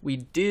do. We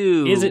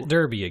do. Is it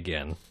Derby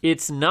again?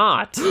 It's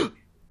not.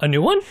 A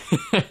new one?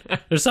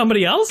 There's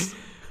somebody else?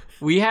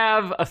 We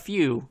have a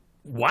few.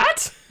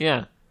 What?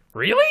 Yeah.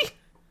 Really?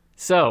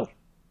 So,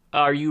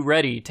 are you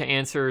ready to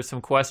answer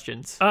some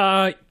questions?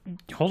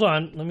 Hold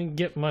on. Let me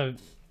get my...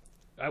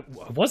 I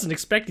wasn't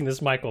expecting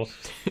this, Michael.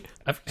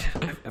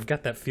 I've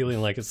got that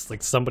feeling like it's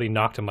like somebody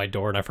knocked on my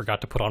door and I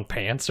forgot to put on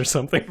pants or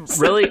something.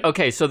 Really?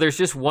 Okay, so there's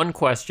just one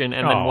question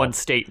and then Oh. one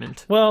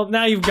statement. Well,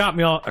 now you've got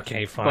me all...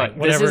 Okay, fine. But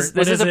Whatever.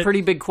 this is a it? pretty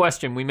big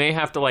question. We may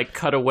have to like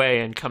cut away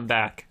and come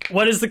back.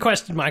 What is the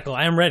question, Michael?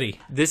 I am ready.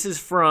 This is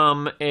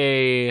from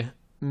a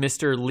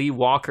Mr. Lee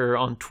Walker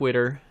on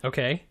Twitter,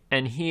 Okay.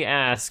 and he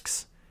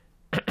asks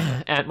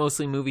at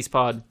Mostly Movies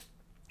Pod,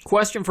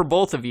 question for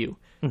both of you.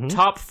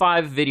 Top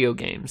 5 video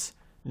games.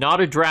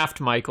 Not a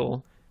draft,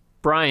 Michael.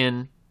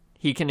 Brian,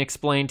 he can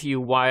explain to you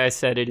why I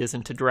said it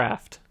isn't a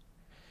draft.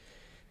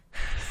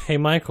 Hey,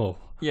 Michael.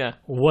 Yeah.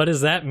 What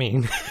does that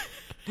mean?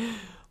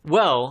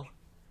 Well,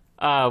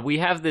 we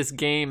have this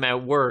game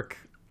at work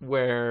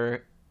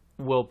where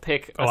we'll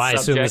pick a I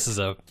subject. assume this is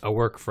a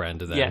work friend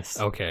then. Yes.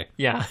 Okay.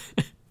 Yeah.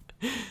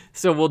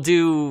 So we'll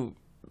do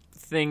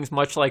things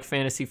much like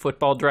fantasy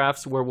football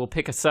drafts where we'll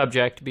pick a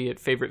subject, be it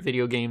favorite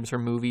video games or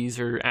movies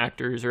or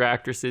actors or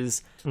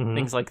actresses,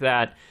 things like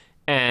that,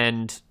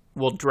 and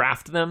we'll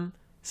draft them.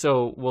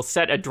 So we'll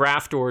set a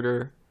draft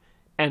order,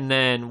 and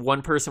then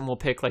one person will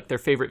pick like their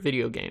favorite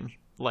video game.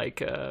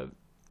 Like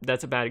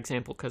that's a bad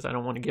example because I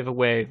don't want to give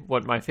away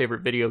what my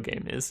favorite video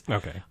game is.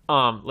 Okay.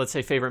 Let's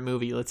say favorite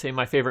movie. Let's say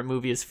my favorite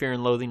movie is Fear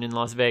and Loathing in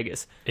Las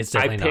Vegas. It's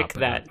definitely I pick not, but,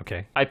 that.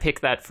 okay. I pick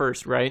that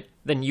first, right?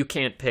 Then you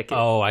can't pick it.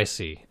 Oh, I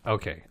see.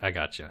 Okay, I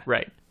gotcha.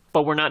 Right.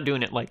 But we're not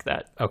doing it like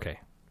that. Okay.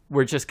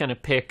 We're just going to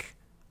pick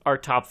our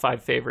top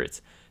 5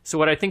 favorites. So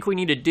what I think we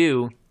need to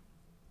do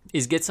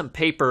is get some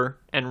paper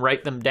and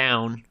write them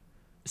down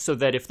so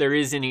that if there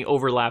is any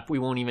overlap, we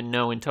won't even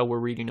know until we're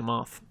reading them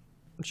off.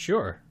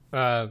 Sure.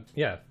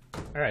 Yeah.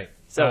 All right.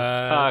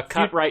 So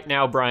cut right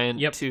now, Brian,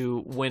 Yep. to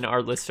when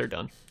our lists are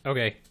done.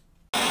 Okay.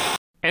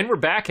 And we're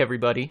back,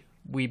 everybody.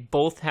 We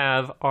both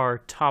have our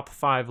top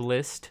 5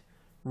 list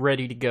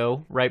ready to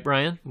go. Right,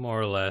 Brian? More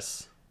or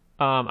less.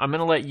 I'm going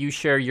to let you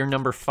share your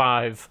number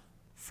 5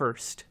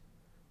 first.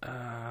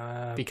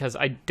 Uh, Because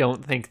I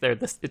don't think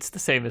it's the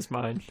same as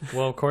mine.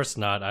 well, of course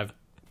not.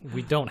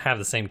 We don't have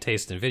the same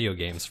taste in video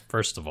games,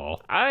 first of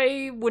all.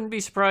 I wouldn't be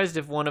surprised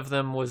if one of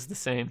them was the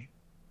same.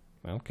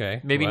 Okay.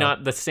 Maybe well,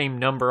 not the same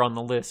number on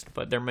the list,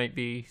 but there might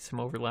be some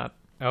overlap.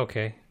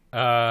 Okay.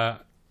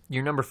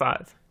 Your number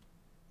 5.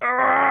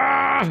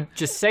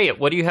 Just say it.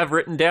 What do you have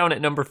written down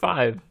at number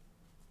 5?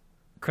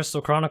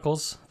 Crystal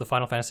Chronicles, the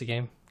Final Fantasy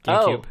game.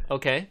 GameCube. Oh,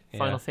 okay. Yeah.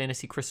 Final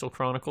Fantasy Crystal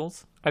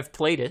Chronicles. I've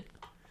played it.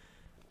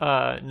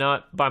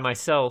 Not by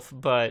myself,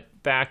 but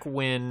back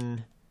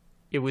when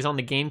it was on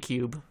the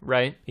GameCube,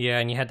 right? Yeah,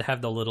 and you had to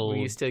have the little We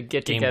used to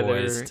get Game together.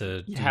 Boys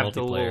to you do have multiplayer.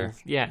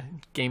 the little,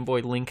 Game Boy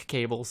Link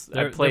cables. I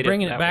They're played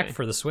bringing it it that back way.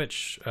 for the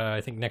Switch,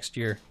 I think, next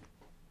year.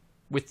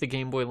 With the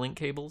Game Boy Link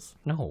cables?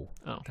 No.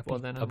 Oh, That'd well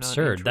be then I'm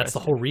absurd. not That's the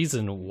whole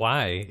reason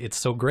why it's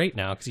so great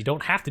now, because you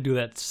don't have to do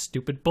that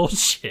stupid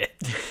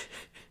bullshit.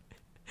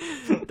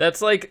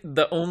 That's like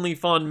the only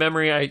fond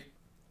memory I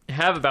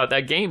have about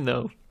that game,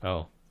 though.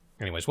 Oh.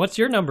 Anyways, what's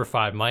your number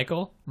 5,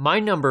 Michael? My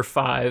number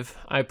 5,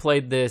 I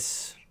played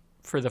this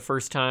for the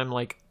first time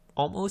like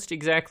almost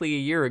exactly a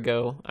year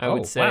ago, I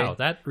would say. Wow,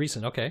 that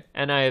recent. Okay.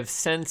 And I have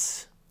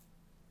since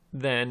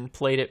then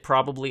played it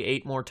probably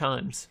 8 more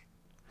times.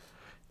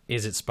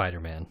 Is it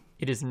Spider-Man?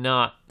 It is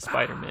not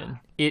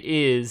Spider-Man. It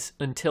is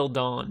Until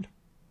Dawn.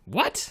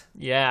 What?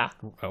 Yeah.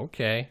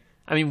 Okay.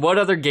 I mean, what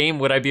other game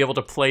would I be able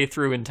to play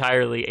through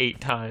entirely 8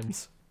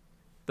 times?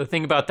 The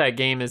thing about that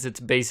game is it's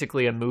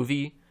basically a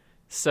movie,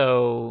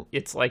 so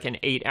it's like an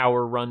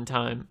 8-hour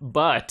runtime,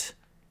 but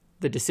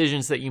the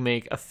decisions that you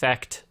make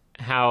affect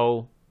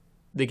how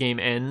the game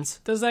ends.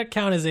 Does that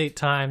count as 8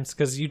 times?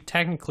 Because you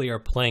technically are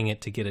playing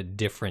it to get a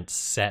different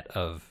set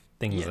of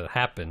things that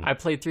happen. I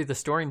played through the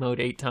story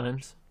mode 8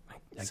 times.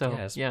 I so,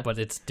 guess, yeah. but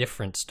it's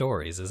different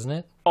stories, isn't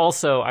it?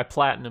 Also, I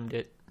platinumed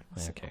it.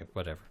 Okay,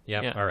 whatever.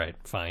 Yep, Yeah. all right,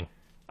 fine.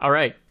 All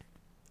right.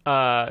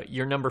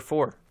 Your number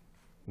 4.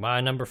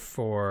 My number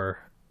 4...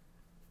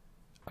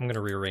 I'm going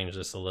to rearrange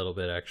this a little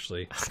bit,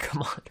 actually.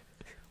 Come on.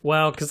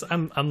 Well, because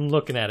I'm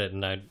looking at it,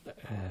 and I'm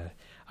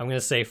going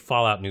to say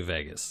Fallout New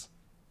Vegas.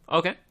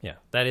 Okay. Yeah,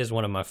 that is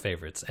one of my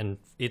favorites. And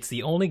it's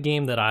the only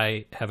game that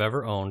I have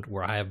ever owned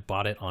where I have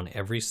bought it on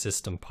every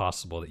system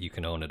possible that you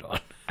can own it on.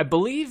 I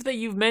believe that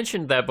you've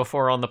mentioned that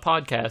before on the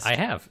podcast. I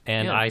have.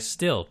 And Yeah. I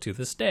still, to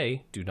this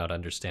day, do not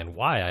understand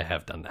why I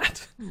have done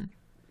that.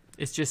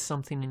 It's just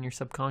something in your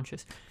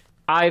subconscious.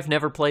 I've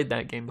never played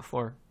that game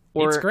before.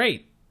 It's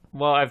great.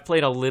 Well, I've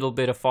played a little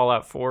bit of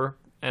Fallout 4,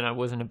 and I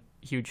wasn't a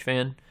huge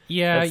fan.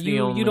 Yeah, That's the you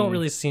don't only-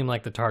 really seem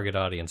like the target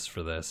audience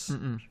for this.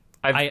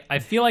 I've- I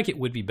feel like it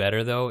would be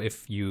better, though,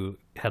 if you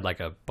had like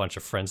a bunch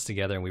of friends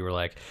together and we were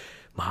like,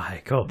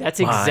 Michael. That's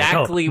Michael,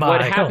 exactly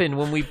what Michael." happened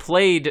when we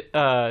played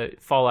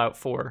Fallout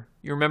 4.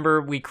 You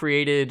remember we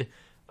created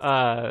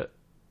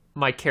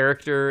my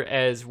character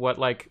as what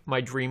like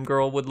my dream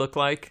girl would look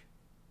like?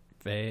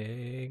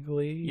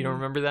 Vaguely. You don't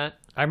remember that?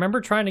 I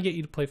remember trying to get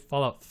you to play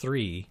Fallout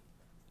 3,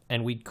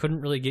 and we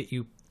couldn't really get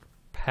you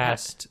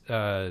past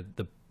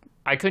the...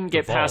 I couldn't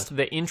get vault. past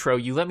the intro.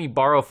 You let me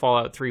borrow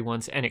Fallout 3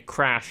 once, and it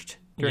crashed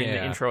during the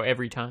Yeah. intro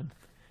every time.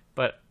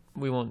 But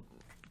we won't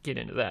get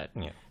into that.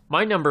 Yeah.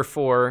 My number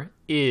 4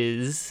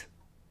 is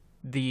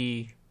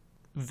the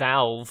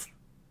Valve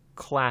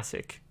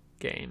classic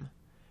game,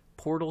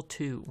 Portal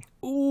 2.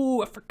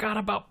 Ooh, I forgot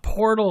about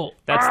Portal.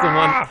 That's the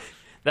one.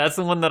 That's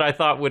the one that I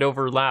thought would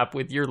overlap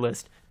with your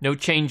list. No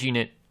changing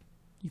it.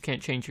 You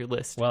can't change your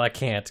list. Well, I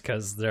can't,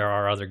 because there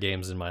are other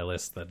games in my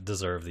list that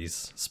deserve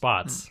these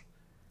spots.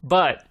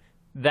 But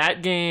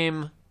that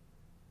game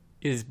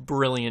is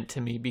brilliant to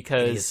me It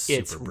because is super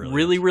it's brilliant.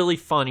 really, really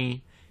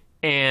funny,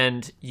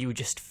 and you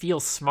just feel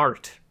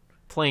smart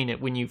playing it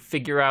when you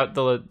figure out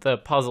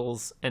the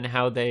puzzles and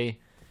how they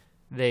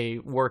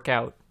work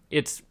out.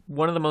 It's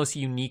one of the most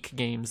unique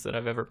games that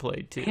I've ever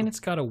played, too. And it's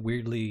got a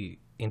weirdly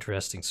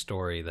interesting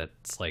story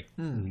that's like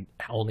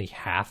only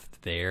half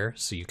there,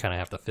 so you kind of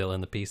have to fill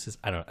in the pieces.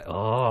 I don't know.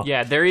 Oh,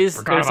 Yeah, there's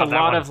a about that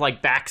lot one. of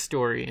like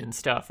backstory and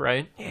stuff,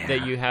 right? Yeah.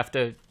 That you have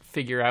to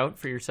figure out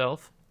for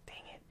yourself. Dang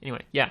it.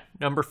 Anyway, yeah,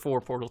 number 4,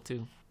 Portal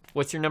 2.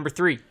 What's your number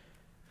 3?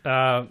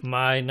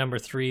 My number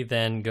 3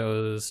 then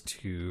goes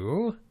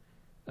to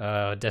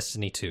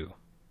Destiny 2.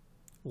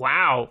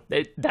 Wow,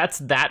 that's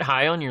that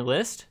high on your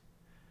list?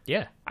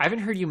 Yeah. I haven't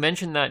heard you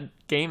mention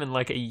that game in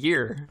like a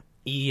year,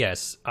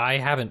 Yes, I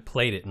haven't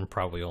played it in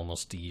probably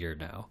almost a year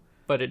now.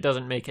 but it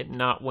doesn't make it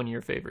not one of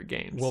your favorite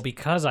games. Well,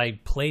 because I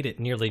played it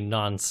nearly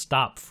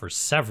nonstop for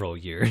several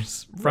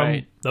years, from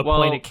Right. the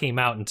Well, point it came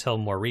out until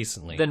more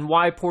recently. then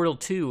why Portal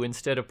 2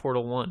 instead of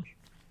Portal 1?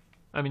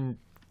 I mean,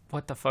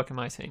 what the fuck am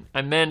I saying?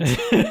 I meant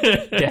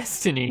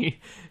Destiny.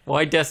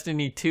 Why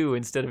Destiny 2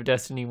 instead of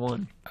Destiny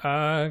 1?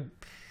 I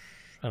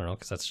don't know,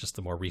 because that's just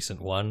the more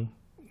recent one.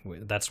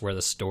 That's where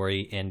the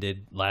story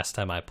ended last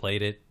time I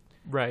played it.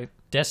 Right.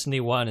 Destiny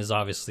 1 is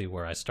obviously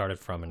where I started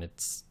from, and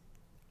it's...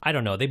 I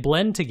don't know, they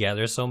blend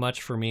together so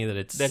much for me that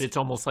it's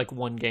almost like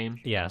one game.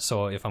 Yeah,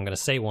 so if I'm going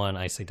to say one,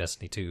 I say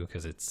Destiny 2,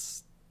 because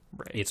it's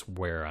Right.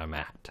 where I'm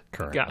at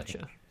currently.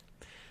 Gotcha.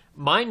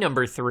 My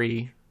number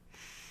 3,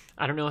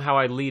 I don't know how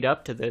I lead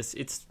up to this.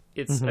 It's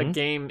a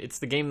game. It's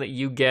the game that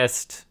you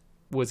guessed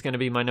was going to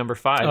be my number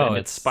 5, Oh, and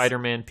it's it's-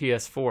 Spider-Man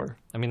PS4.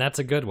 I mean, that's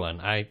a good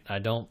one. I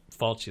don't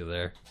fault you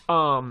there.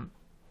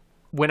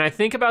 When I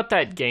think about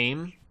that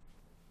game,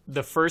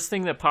 the first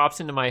thing that pops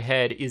into my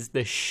head is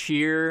the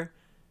sheer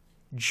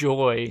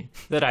joy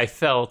that I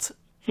felt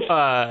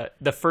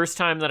the first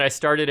time that I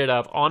started it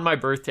up on my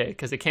birthday,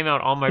 because it came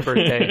out on my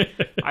birthday.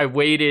 I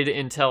waited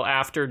until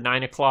after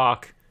 9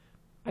 o'clock.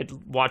 I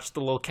watched the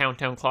little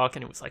countdown clock,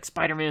 and it was like,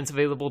 Spider-Man's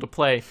available to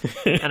play.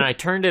 And I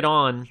turned it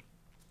on,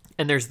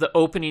 and there's the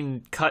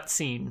opening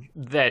cutscene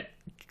that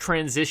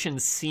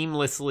transitions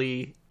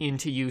seamlessly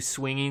into you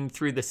swinging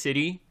through the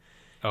city.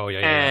 Oh, yeah,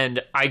 yeah.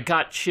 And I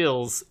got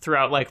chills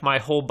throughout like my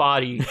whole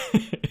body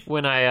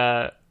when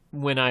I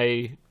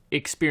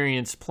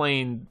experienced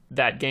playing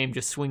that game,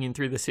 just swinging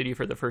through the city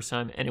for the first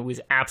time, and it was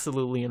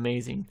absolutely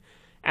amazing.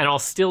 And I'll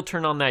still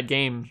turn on that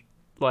game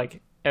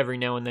like every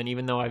now and then,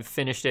 even though I've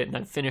finished it and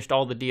I've finished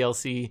all the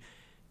DLC,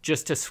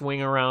 just to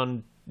swing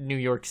around New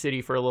York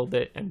City for a little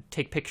bit and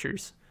take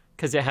pictures,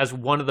 because it has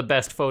one of the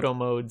best photo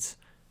modes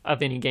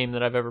of any game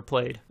that I've ever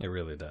played. It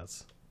really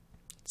does.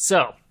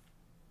 So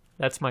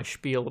that's my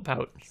spiel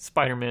about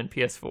Spider-Man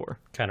PS4.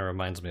 Kind of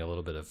reminds me a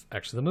little bit of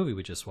actually the movie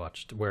we just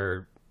watched,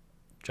 where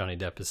Johnny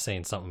Depp is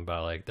saying something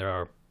about like there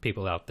are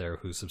people out there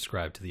who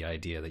subscribe to the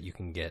idea that you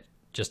can get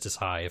just as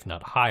high, if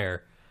not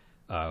higher,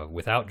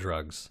 without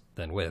drugs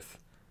than with.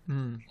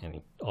 And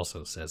he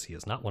also says he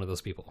is not one of those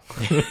people.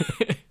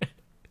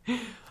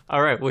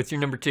 All right, what's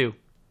your number 2?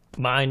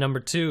 My number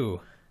 2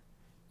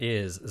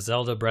 is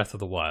Zelda Breath of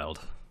the Wild.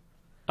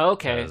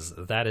 Okay. Because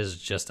that is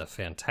just a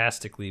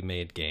fantastically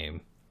made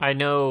game. I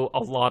know a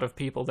lot of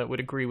people that would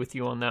agree with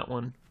you on that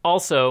one.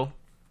 Also,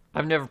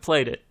 I've never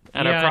played it,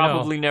 and Yeah, I I know.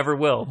 probably never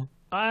will.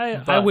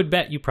 I would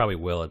bet you probably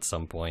will at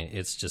some point.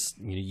 It's just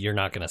you're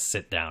not going to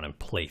sit down and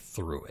play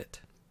through it.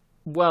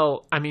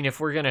 Well, I mean, if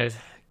we're going to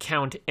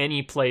count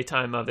any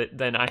playtime of it,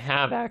 then I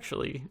have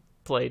actually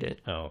played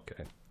it. Oh,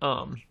 okay.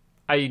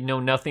 I know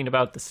nothing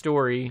about the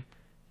story,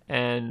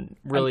 and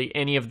really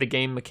any of the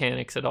game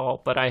mechanics at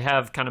all, but I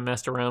have kind of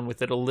messed around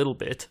with it a little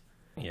bit.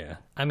 Yeah.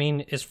 I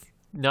mean, it's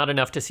not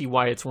enough to see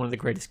why it's one of the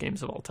greatest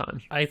games of all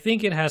time. I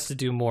think it has to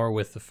do more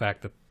with the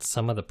fact that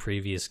some of the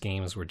previous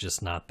games were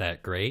just not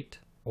that great,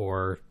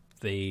 or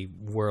they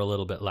were a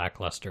little bit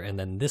lackluster, and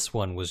then this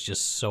one was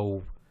just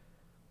so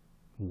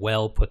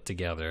well put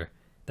together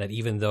that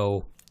even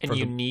though... And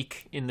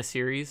unique in the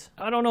series?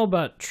 I don't know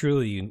about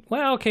truly...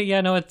 Well, okay, yeah,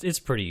 no, it's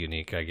pretty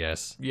unique, I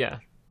guess. Yeah.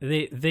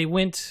 They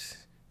went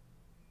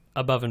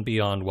above and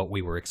beyond what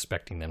we were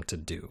expecting them to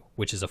do,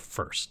 which is a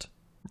first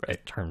in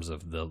terms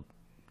of the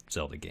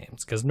Zelda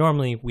games. Because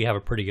normally we have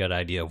a pretty good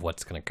idea of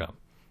what's going to come.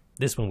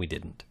 This one we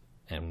didn't.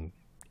 And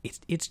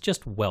it's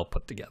just well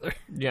put together.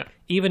 Yeah.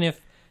 Even if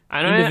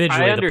I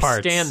individually the parts...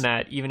 understand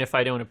that, even if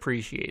I don't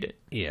appreciate it.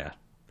 Yeah.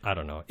 I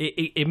don't know.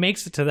 It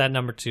makes it to that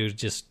number 2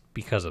 just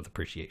because of the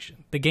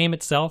appreciation. The game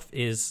itself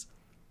is,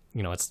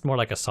 it's more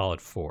like a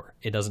solid 4.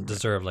 It doesn't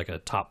deserve like a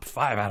top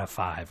 5 out of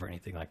 5 or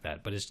anything like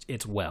that, but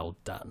it's well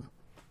done.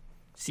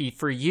 See,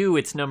 for you,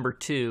 it's number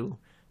 2,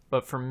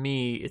 but for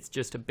me, it's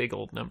just a big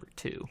old number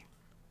 2.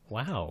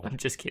 Wow. I'm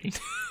just kidding.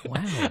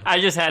 Wow. I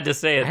just had to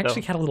say it, I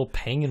actually had a little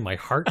pang in my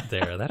heart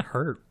there. That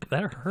hurt.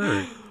 That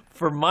hurt.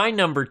 For my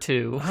number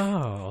 2...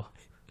 Oh,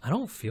 I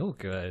don't feel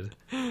good.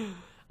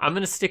 I'm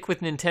going to stick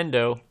with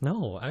Nintendo.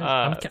 No,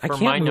 I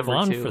can't move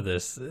on for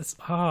this.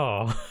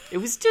 It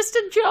was just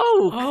a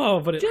joke.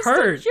 Oh, but it just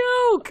hurt. Just a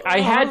joke. I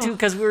had to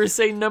because we were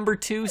saying number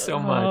 2 so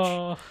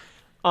much.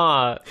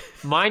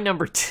 My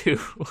number 2.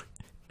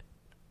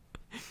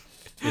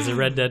 Is it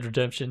Red Dead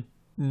Redemption?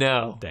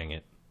 No. Dang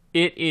it.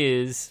 It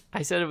is.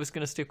 I said I was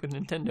going to stick with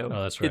Nintendo.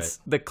 Oh, that's right. It's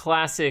the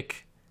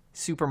classic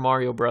Super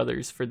Mario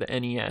Brothers for the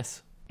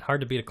NES.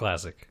 Hard to beat a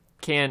classic.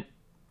 I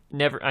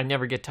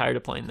never get tired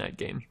of playing that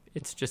game.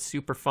 It's just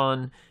super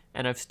fun,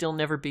 and I've still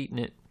never beaten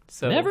it.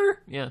 So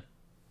never? Yeah.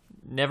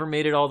 Never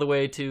made it all the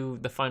way to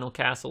the final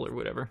castle or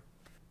whatever.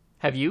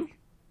 Have you?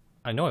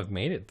 I know I've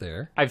made it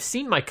there. I've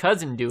seen my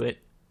cousin do it,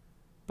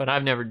 but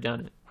I've never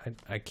done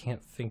it. I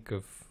can't think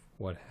of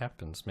what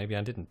happens. Maybe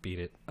I didn't beat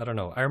it. I don't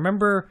know. I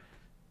remember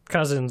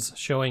cousins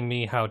showing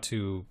me how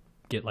to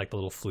get like the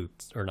little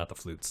flutes, or not the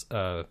flutes,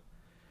 the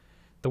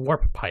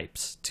warp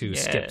pipes to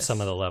skip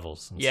some of the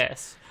levels.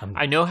 Yes.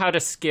 I know how to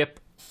skip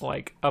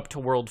like up to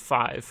World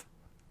 5.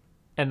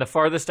 And the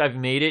farthest I've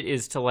made it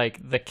is to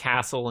like the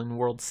castle in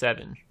World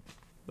 7.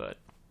 But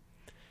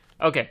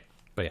okay.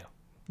 But yeah.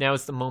 Now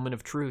it's the moment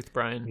of truth,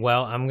 Brian.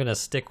 Well, I'm going to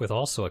stick with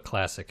also a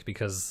classic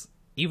because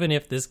even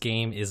if this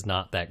game is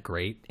not that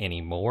great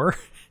anymore,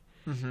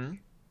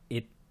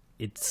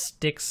 it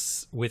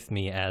sticks with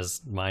me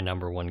as my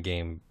number 1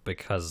 game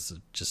because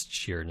of just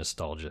sheer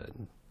nostalgia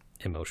and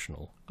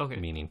emotional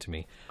meaning to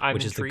me,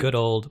 which is the good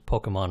old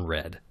Pokemon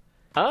Red.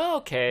 Oh,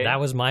 okay. That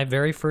was my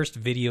very first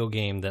video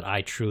game that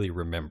I truly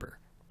remember.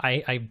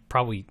 I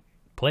probably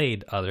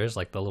played others,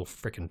 like the little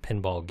freaking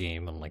pinball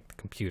game on like the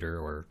computer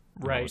or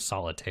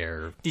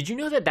solitaire. Did you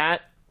know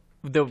that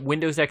the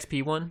Windows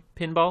XP one,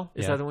 pinball,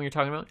 is that the one you're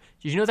talking about?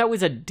 Did you know that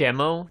was a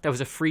demo? That was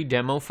a free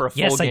demo for a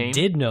full game? Yes, I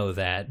did know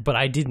that, but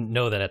I didn't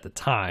know that at the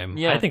time.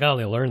 Yeah. I think I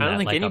only learned that. I don't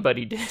think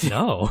anybody did.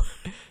 No.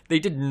 They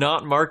did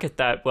not market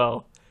that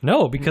well.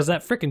 No, because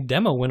that freaking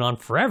demo went on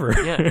forever.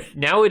 Yeah.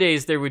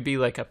 Nowadays, there would be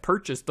like a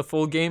purchase the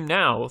full game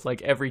now,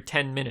 like every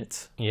 10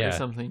 minutes or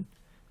something.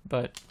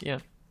 But yeah,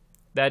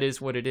 that is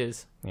what it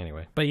is.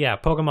 Anyway, but yeah,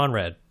 Pokemon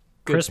Red.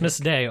 Good Christmas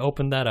Day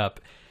opened that up.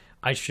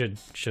 I should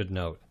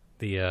note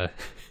the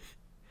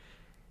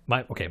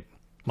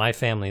my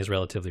family is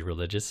relatively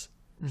religious,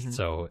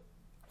 so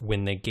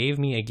when they gave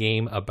me a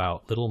game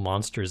about little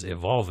monsters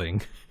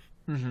evolving,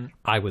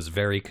 I was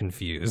very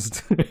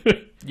confused.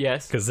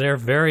 Yes. Because they're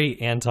very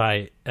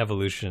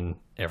anti-evolution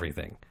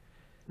everything.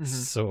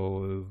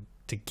 So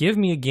to give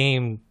me a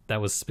game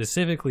that was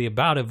specifically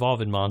about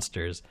evolving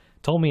monsters,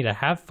 told me to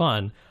have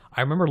fun,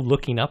 I remember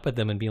looking up at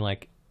them and being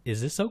like,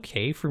 is this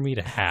okay for me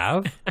to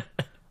have?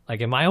 Like,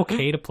 am I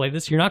okay to play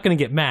this? You're not going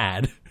to get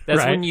mad.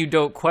 That's when you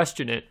don't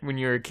question it when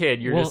you're a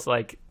kid. You're just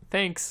like,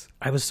 thanks.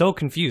 I was so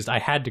confused. I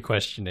had to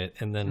question it.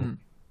 And then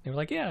they were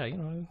like, yeah,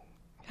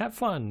 have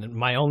fun. And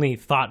my only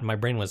thought in my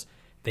brain was,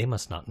 they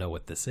must not know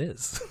what this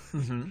is.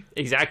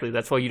 Exactly.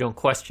 That's why you don't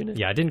question it.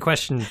 Yeah, I didn't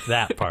question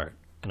that part,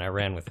 and I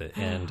ran with it.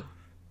 And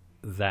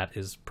that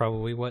is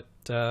probably what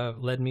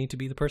led me to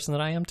be the person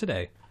that I am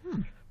today.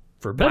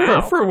 For better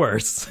or for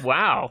worse.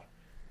 Wow.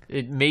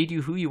 It made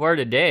you who you are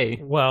today.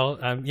 Well,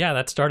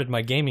 that started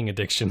my gaming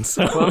addiction.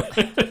 So,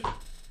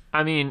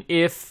 I mean,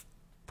 if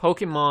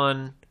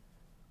Pokemon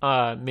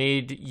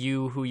made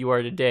you who you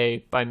are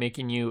today by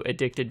making you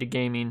addicted to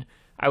gaming,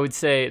 I would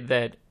say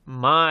that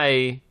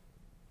my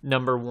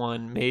number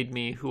 1 made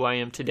me who I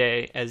am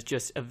today as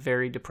just a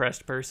very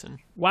depressed person.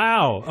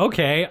 Wow.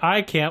 Okay.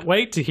 I can't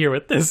wait to hear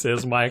what this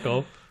is,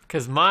 Michael.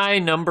 Because my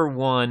number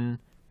 1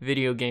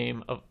 video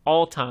game of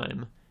all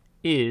time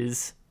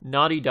is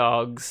Naughty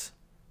Dog's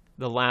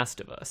The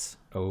Last of Us.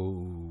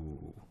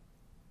 Oh.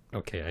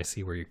 Okay, I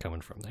see where you're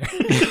coming from there.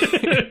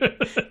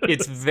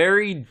 It's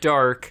very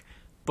dark,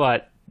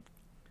 but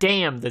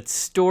damn, the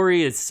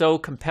story is so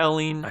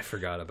compelling. I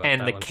forgot about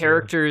and that the one, too.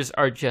 characters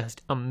are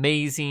just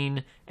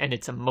amazing, and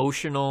it's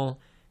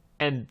emotional,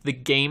 and the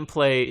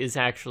gameplay is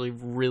actually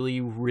really,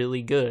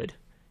 really good.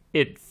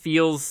 It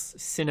feels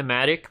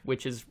cinematic,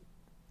 which is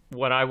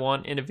what I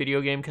want in a video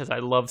game because I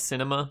love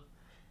cinema,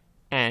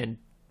 and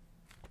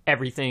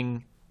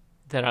everything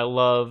that I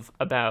love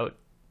about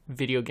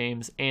video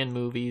games and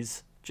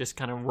movies just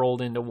kind of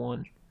rolled into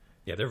one.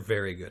 Yeah, they're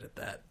very good at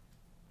that.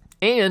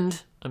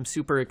 And I'm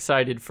super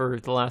excited for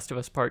The Last of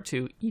Us Part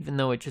 2, even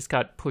though it just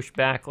got pushed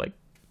back like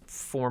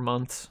 4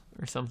 months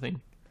or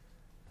something.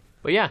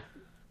 But yeah,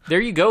 there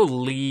you go,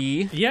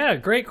 Lee. Yeah,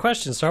 great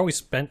question. Sorry we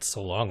spent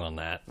so long on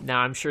that.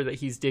 Now I'm sure that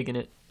he's digging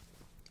it.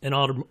 An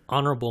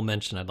honorable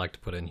mention I'd like to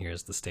put in here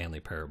is the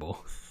Stanley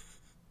Parable.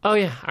 Oh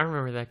yeah, I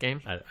remember that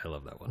game. I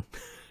love that one.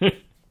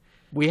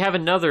 We have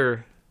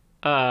another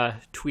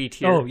tweet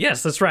here. Oh,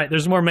 yes, that's right.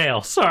 There's more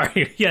mail.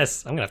 Sorry.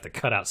 Yes, I'm going to have to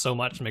cut out so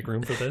much to make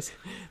room for this.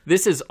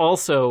 This is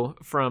also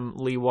from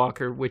Lee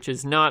Walker, which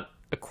is not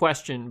a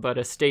question, but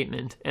a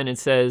statement. And it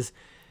says,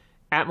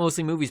 at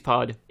Mostly Movies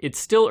Pod, it's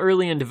still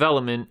early in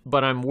development,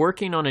 but I'm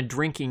working on a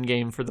drinking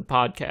game for the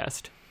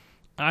podcast.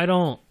 I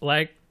don't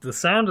like the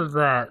sound of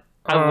that.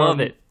 I love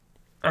it.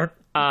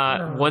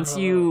 Once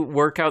you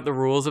work out the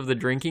rules of the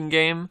drinking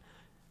game,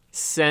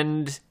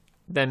 send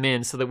them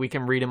in so that we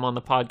can read them on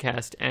the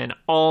podcast, and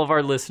all of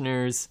our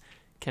listeners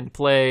can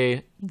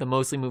play the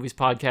Mostly Movies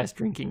podcast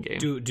drinking game.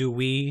 Do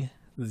we,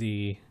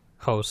 the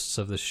hosts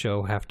of the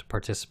show, have to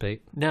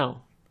participate?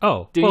 No.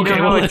 Oh, Do you okay,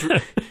 know well- do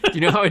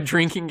you know how a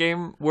drinking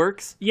game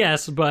works?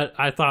 Yes, but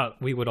I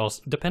thought we would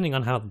also, depending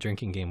on how the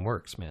drinking game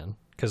works, man.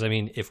 Because, I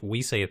mean, if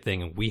we say a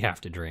thing and we have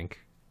to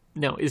drink.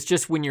 No, it's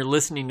just when you're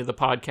listening to the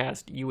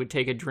podcast, you would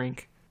take a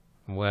drink.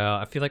 Well,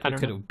 I feel like we don't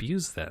could know.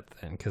 abuse that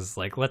then. Because,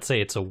 like, let's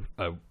say it's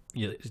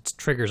it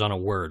triggers on a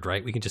word,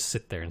 right? We can just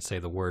sit there and say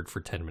the word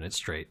for 10 minutes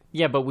straight.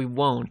 Yeah, but we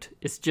won't.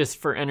 It's just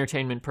for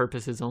entertainment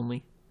purposes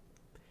only.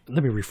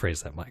 Let me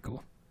rephrase that,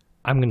 Michael.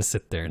 I'm going to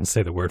sit there and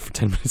say the word for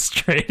 10 minutes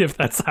straight if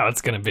that's how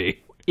it's going to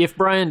be. If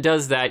Brian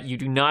does that, you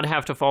do not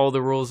have to follow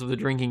the rules of the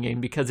drinking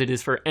game because it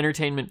is for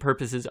entertainment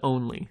purposes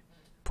only.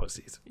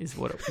 Pussies. Is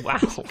what? Wow.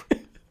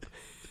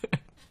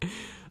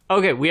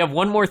 Okay, we have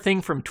one more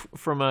thing from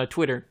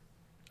Twitter.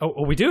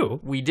 Oh, we do?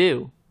 We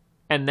do,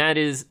 and that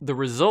is the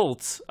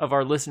results of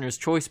our listeners'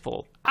 choice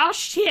poll. Oh,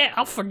 shit.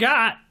 I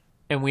forgot.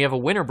 And we have a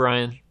winner,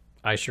 Brian.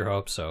 I sure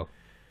hope so.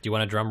 Do you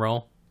want a drum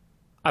roll?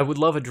 I would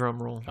love a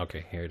drum roll.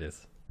 Okay, here it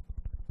is.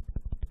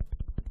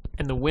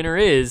 And the winner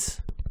is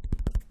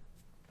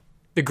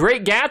The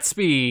Great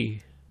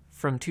Gatsby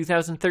from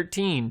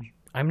 2013.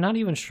 I'm not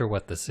even sure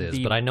what this is,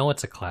 but I know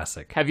it's a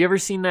classic. Have you ever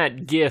seen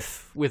that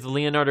GIF with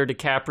Leonardo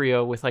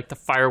DiCaprio with like the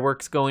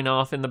fireworks going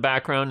off in the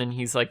background, and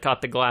he's like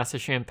got the glass of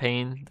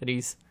champagne that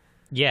he's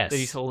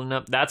holding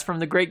up? That's from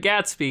The Great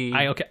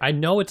Gatsby. I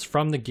know it's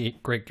from the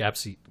Great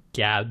Gatsby.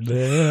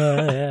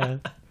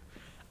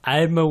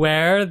 I'm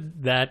aware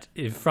that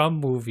from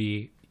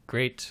movie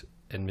Great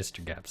and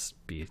Mr.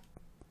 Gatsby.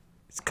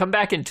 Come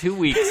back in 2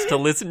 weeks to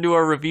listen to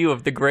our review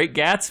of The Great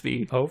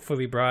Gatsby.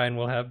 Hopefully, Brian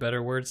will have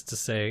better words to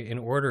say in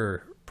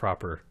order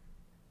proper.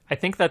 I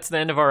think that's the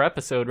end of our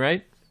episode,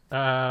 right?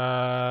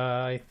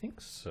 I think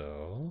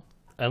so.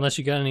 Unless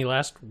you got any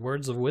last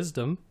words of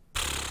wisdom.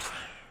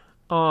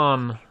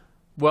 Well,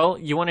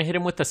 you want to hit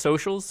him with the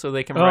socials so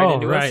they can write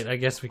into us? Right. I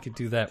guess we could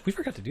do that. We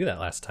forgot to do that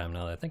last time,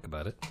 now that I think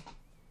about it.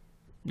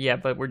 Yeah,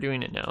 but we're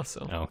doing it now,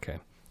 so. Okay.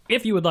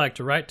 If you would like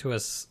to write to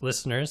us,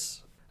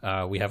 listeners,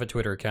 we have a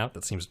Twitter account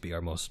that seems to be our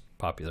most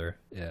popular.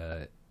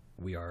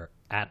 We are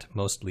at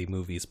Mostly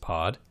Movies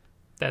Pod.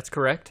 That's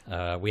correct.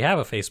 We have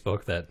a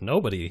Facebook that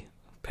nobody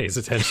pays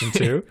attention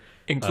to.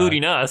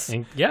 Including us.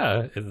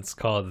 Yeah, it's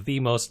called The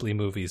Mostly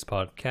Movies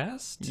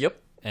Podcast.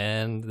 Yep.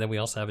 And then we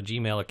also have a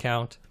Gmail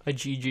account. A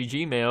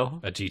GGG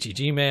mail. A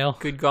GGG mail.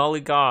 Good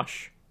golly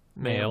gosh.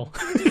 Mail.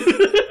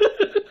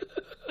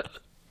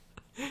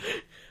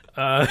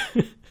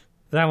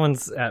 That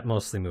one's at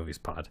Mostly Movies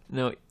Pod.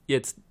 No,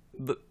 it's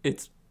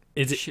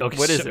Is it? Shit, Okay,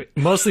 what is it?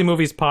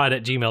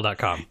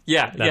 mostlymoviespod@gmail.com.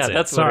 Yeah, that's what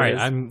it is. Sorry,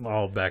 I'm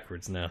all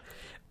backwards now.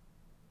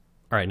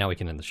 All right, now we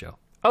can end the show.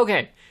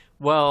 Okay,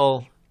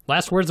 well,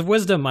 Last words of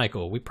wisdom,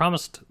 Michael. We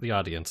promised the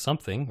audience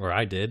something, or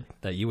I did,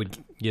 that you would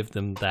give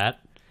them that.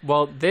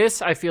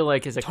 this I feel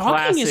like is a Talking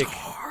classic. is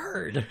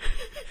hard.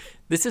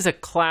 This is a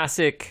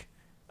classic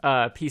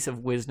piece of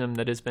wisdom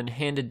that has been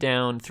handed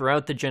down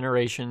throughout the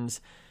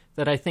generations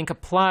that I think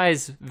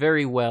applies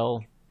very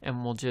well,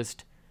 and will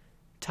just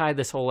tie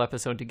this whole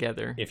episode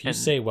together. If you And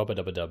say wubba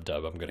dubba dub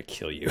dub, I'm going to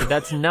kill you.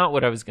 that's not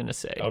what I was going to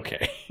say.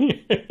 Okay.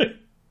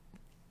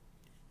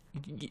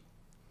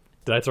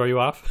 Did I throw you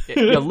off?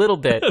 A little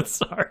bit.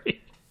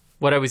 Sorry.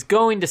 What I was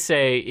going to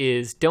say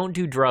is don't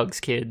do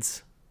drugs,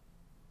 kids.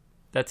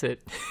 That's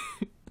it.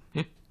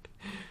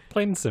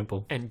 Plain and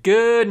simple. And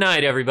good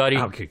night, everybody.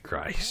 Oh, good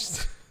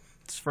Christ.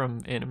 It's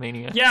from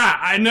Animaniacs. Yeah,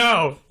 I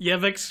know.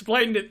 You've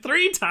explained it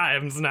 3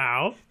 times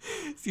now.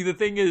 See, the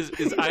thing is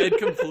I had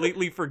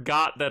completely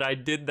forgot that I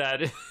did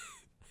that.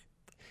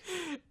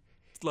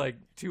 like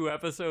 2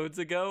 episodes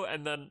ago,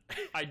 and then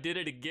I did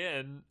it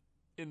again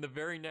in the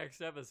very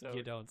next episode.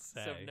 You don't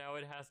say. So now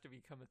it has to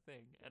become a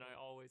thing, and I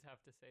always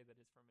have to say that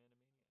it's from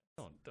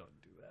Animaniacs.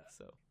 Don't do that.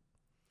 So,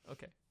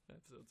 okay, the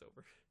episode's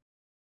over.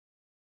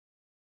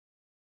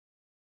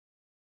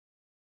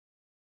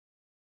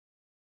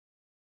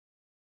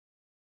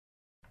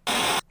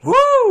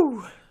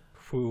 Woo!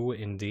 Who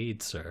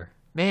indeed, sir.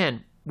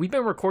 Man, we've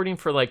been recording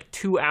for like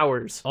 2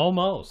 hours.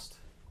 Almost.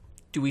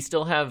 Do we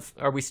still have...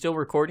 Are we still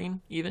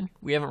recording, even?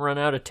 We haven't run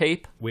out of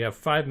tape? We have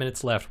 5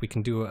 minutes left. We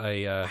can do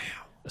a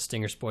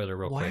stinger spoiler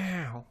real quick.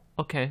 Wow.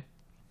 Okay.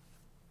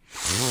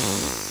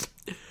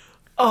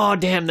 Oh,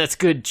 damn, that's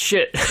good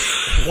shit.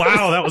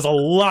 Wow, that was a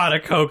lot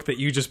of coke that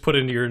you just put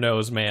into your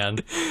nose, man.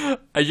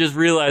 I just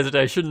realized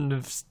I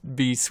shouldn't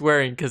be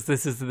swearing because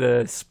this is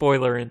the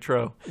spoiler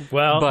intro.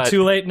 Well, But-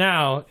 too late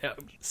now.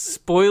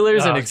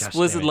 Spoilers and Oh, gosh,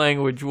 explicit damn it.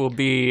 language will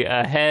be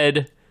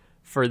ahead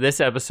for this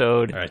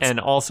episode, All right. and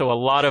also a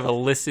lot of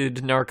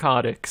illicit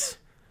narcotics.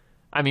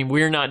 I mean,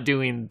 we're not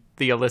doing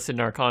the illicit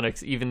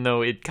narcotics, even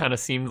though it kind of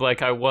seemed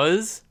like I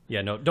was.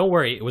 Yeah, no, don't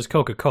worry. It was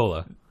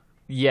Coca-Cola.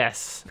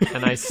 Yes,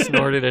 and I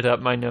snorted it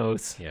up my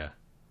nose. Yeah.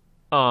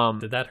 Um,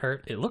 Did that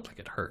hurt? It looked like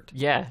it hurt.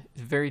 yeah,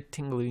 it's very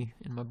tingly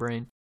in my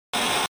brain.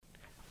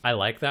 I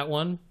like that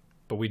one,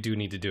 but we do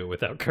need to do it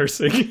without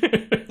cursing.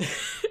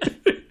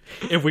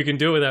 If we can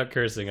do it without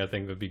cursing, I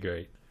think that'd be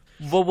great.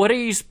 Well, what are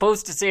you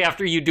supposed to say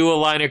after you do a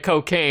line of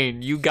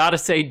cocaine? You gotta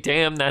say,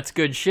 damn, that's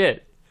good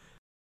shit.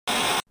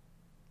 Oh,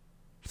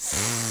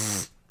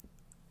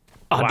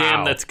 Wow.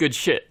 damn, that's good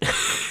shit.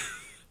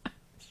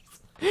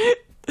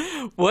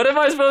 What am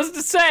I supposed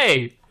to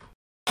say?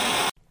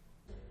 Nailed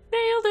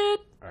it.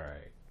 All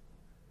right.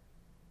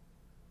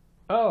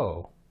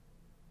 Oh.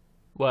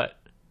 What?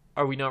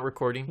 Are we not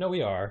recording? No,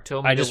 we are.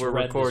 Tell me I that just we're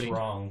read recording. this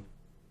wrong.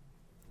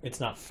 It's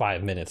not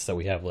 5 minutes that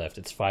we have left.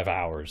 It's 5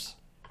 hours.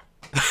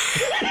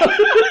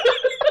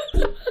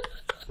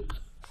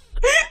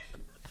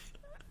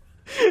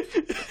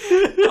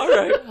 All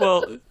right,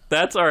 well,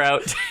 that's our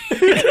out.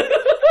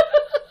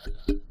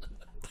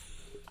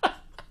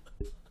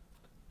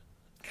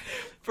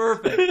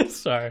 Perfect.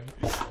 Sorry.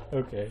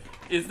 Okay.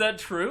 Is that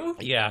true?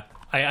 Yeah.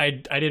 I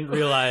didn't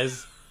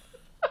realize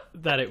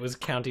that it was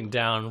counting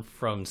down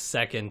from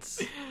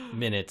seconds,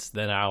 minutes,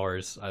 then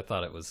hours. I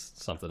thought it was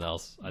something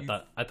else. I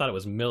thought it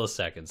was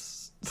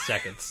milliseconds,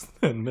 seconds,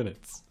 and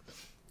minutes.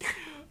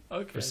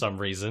 Okay. For some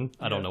reason.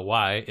 I don't know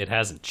why. It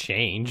hasn't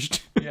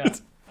changed. Yeah.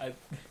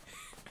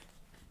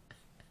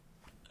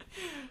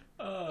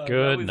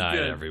 Good was night,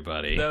 good.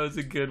 everybody. That was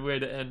a good way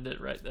to end it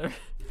right there.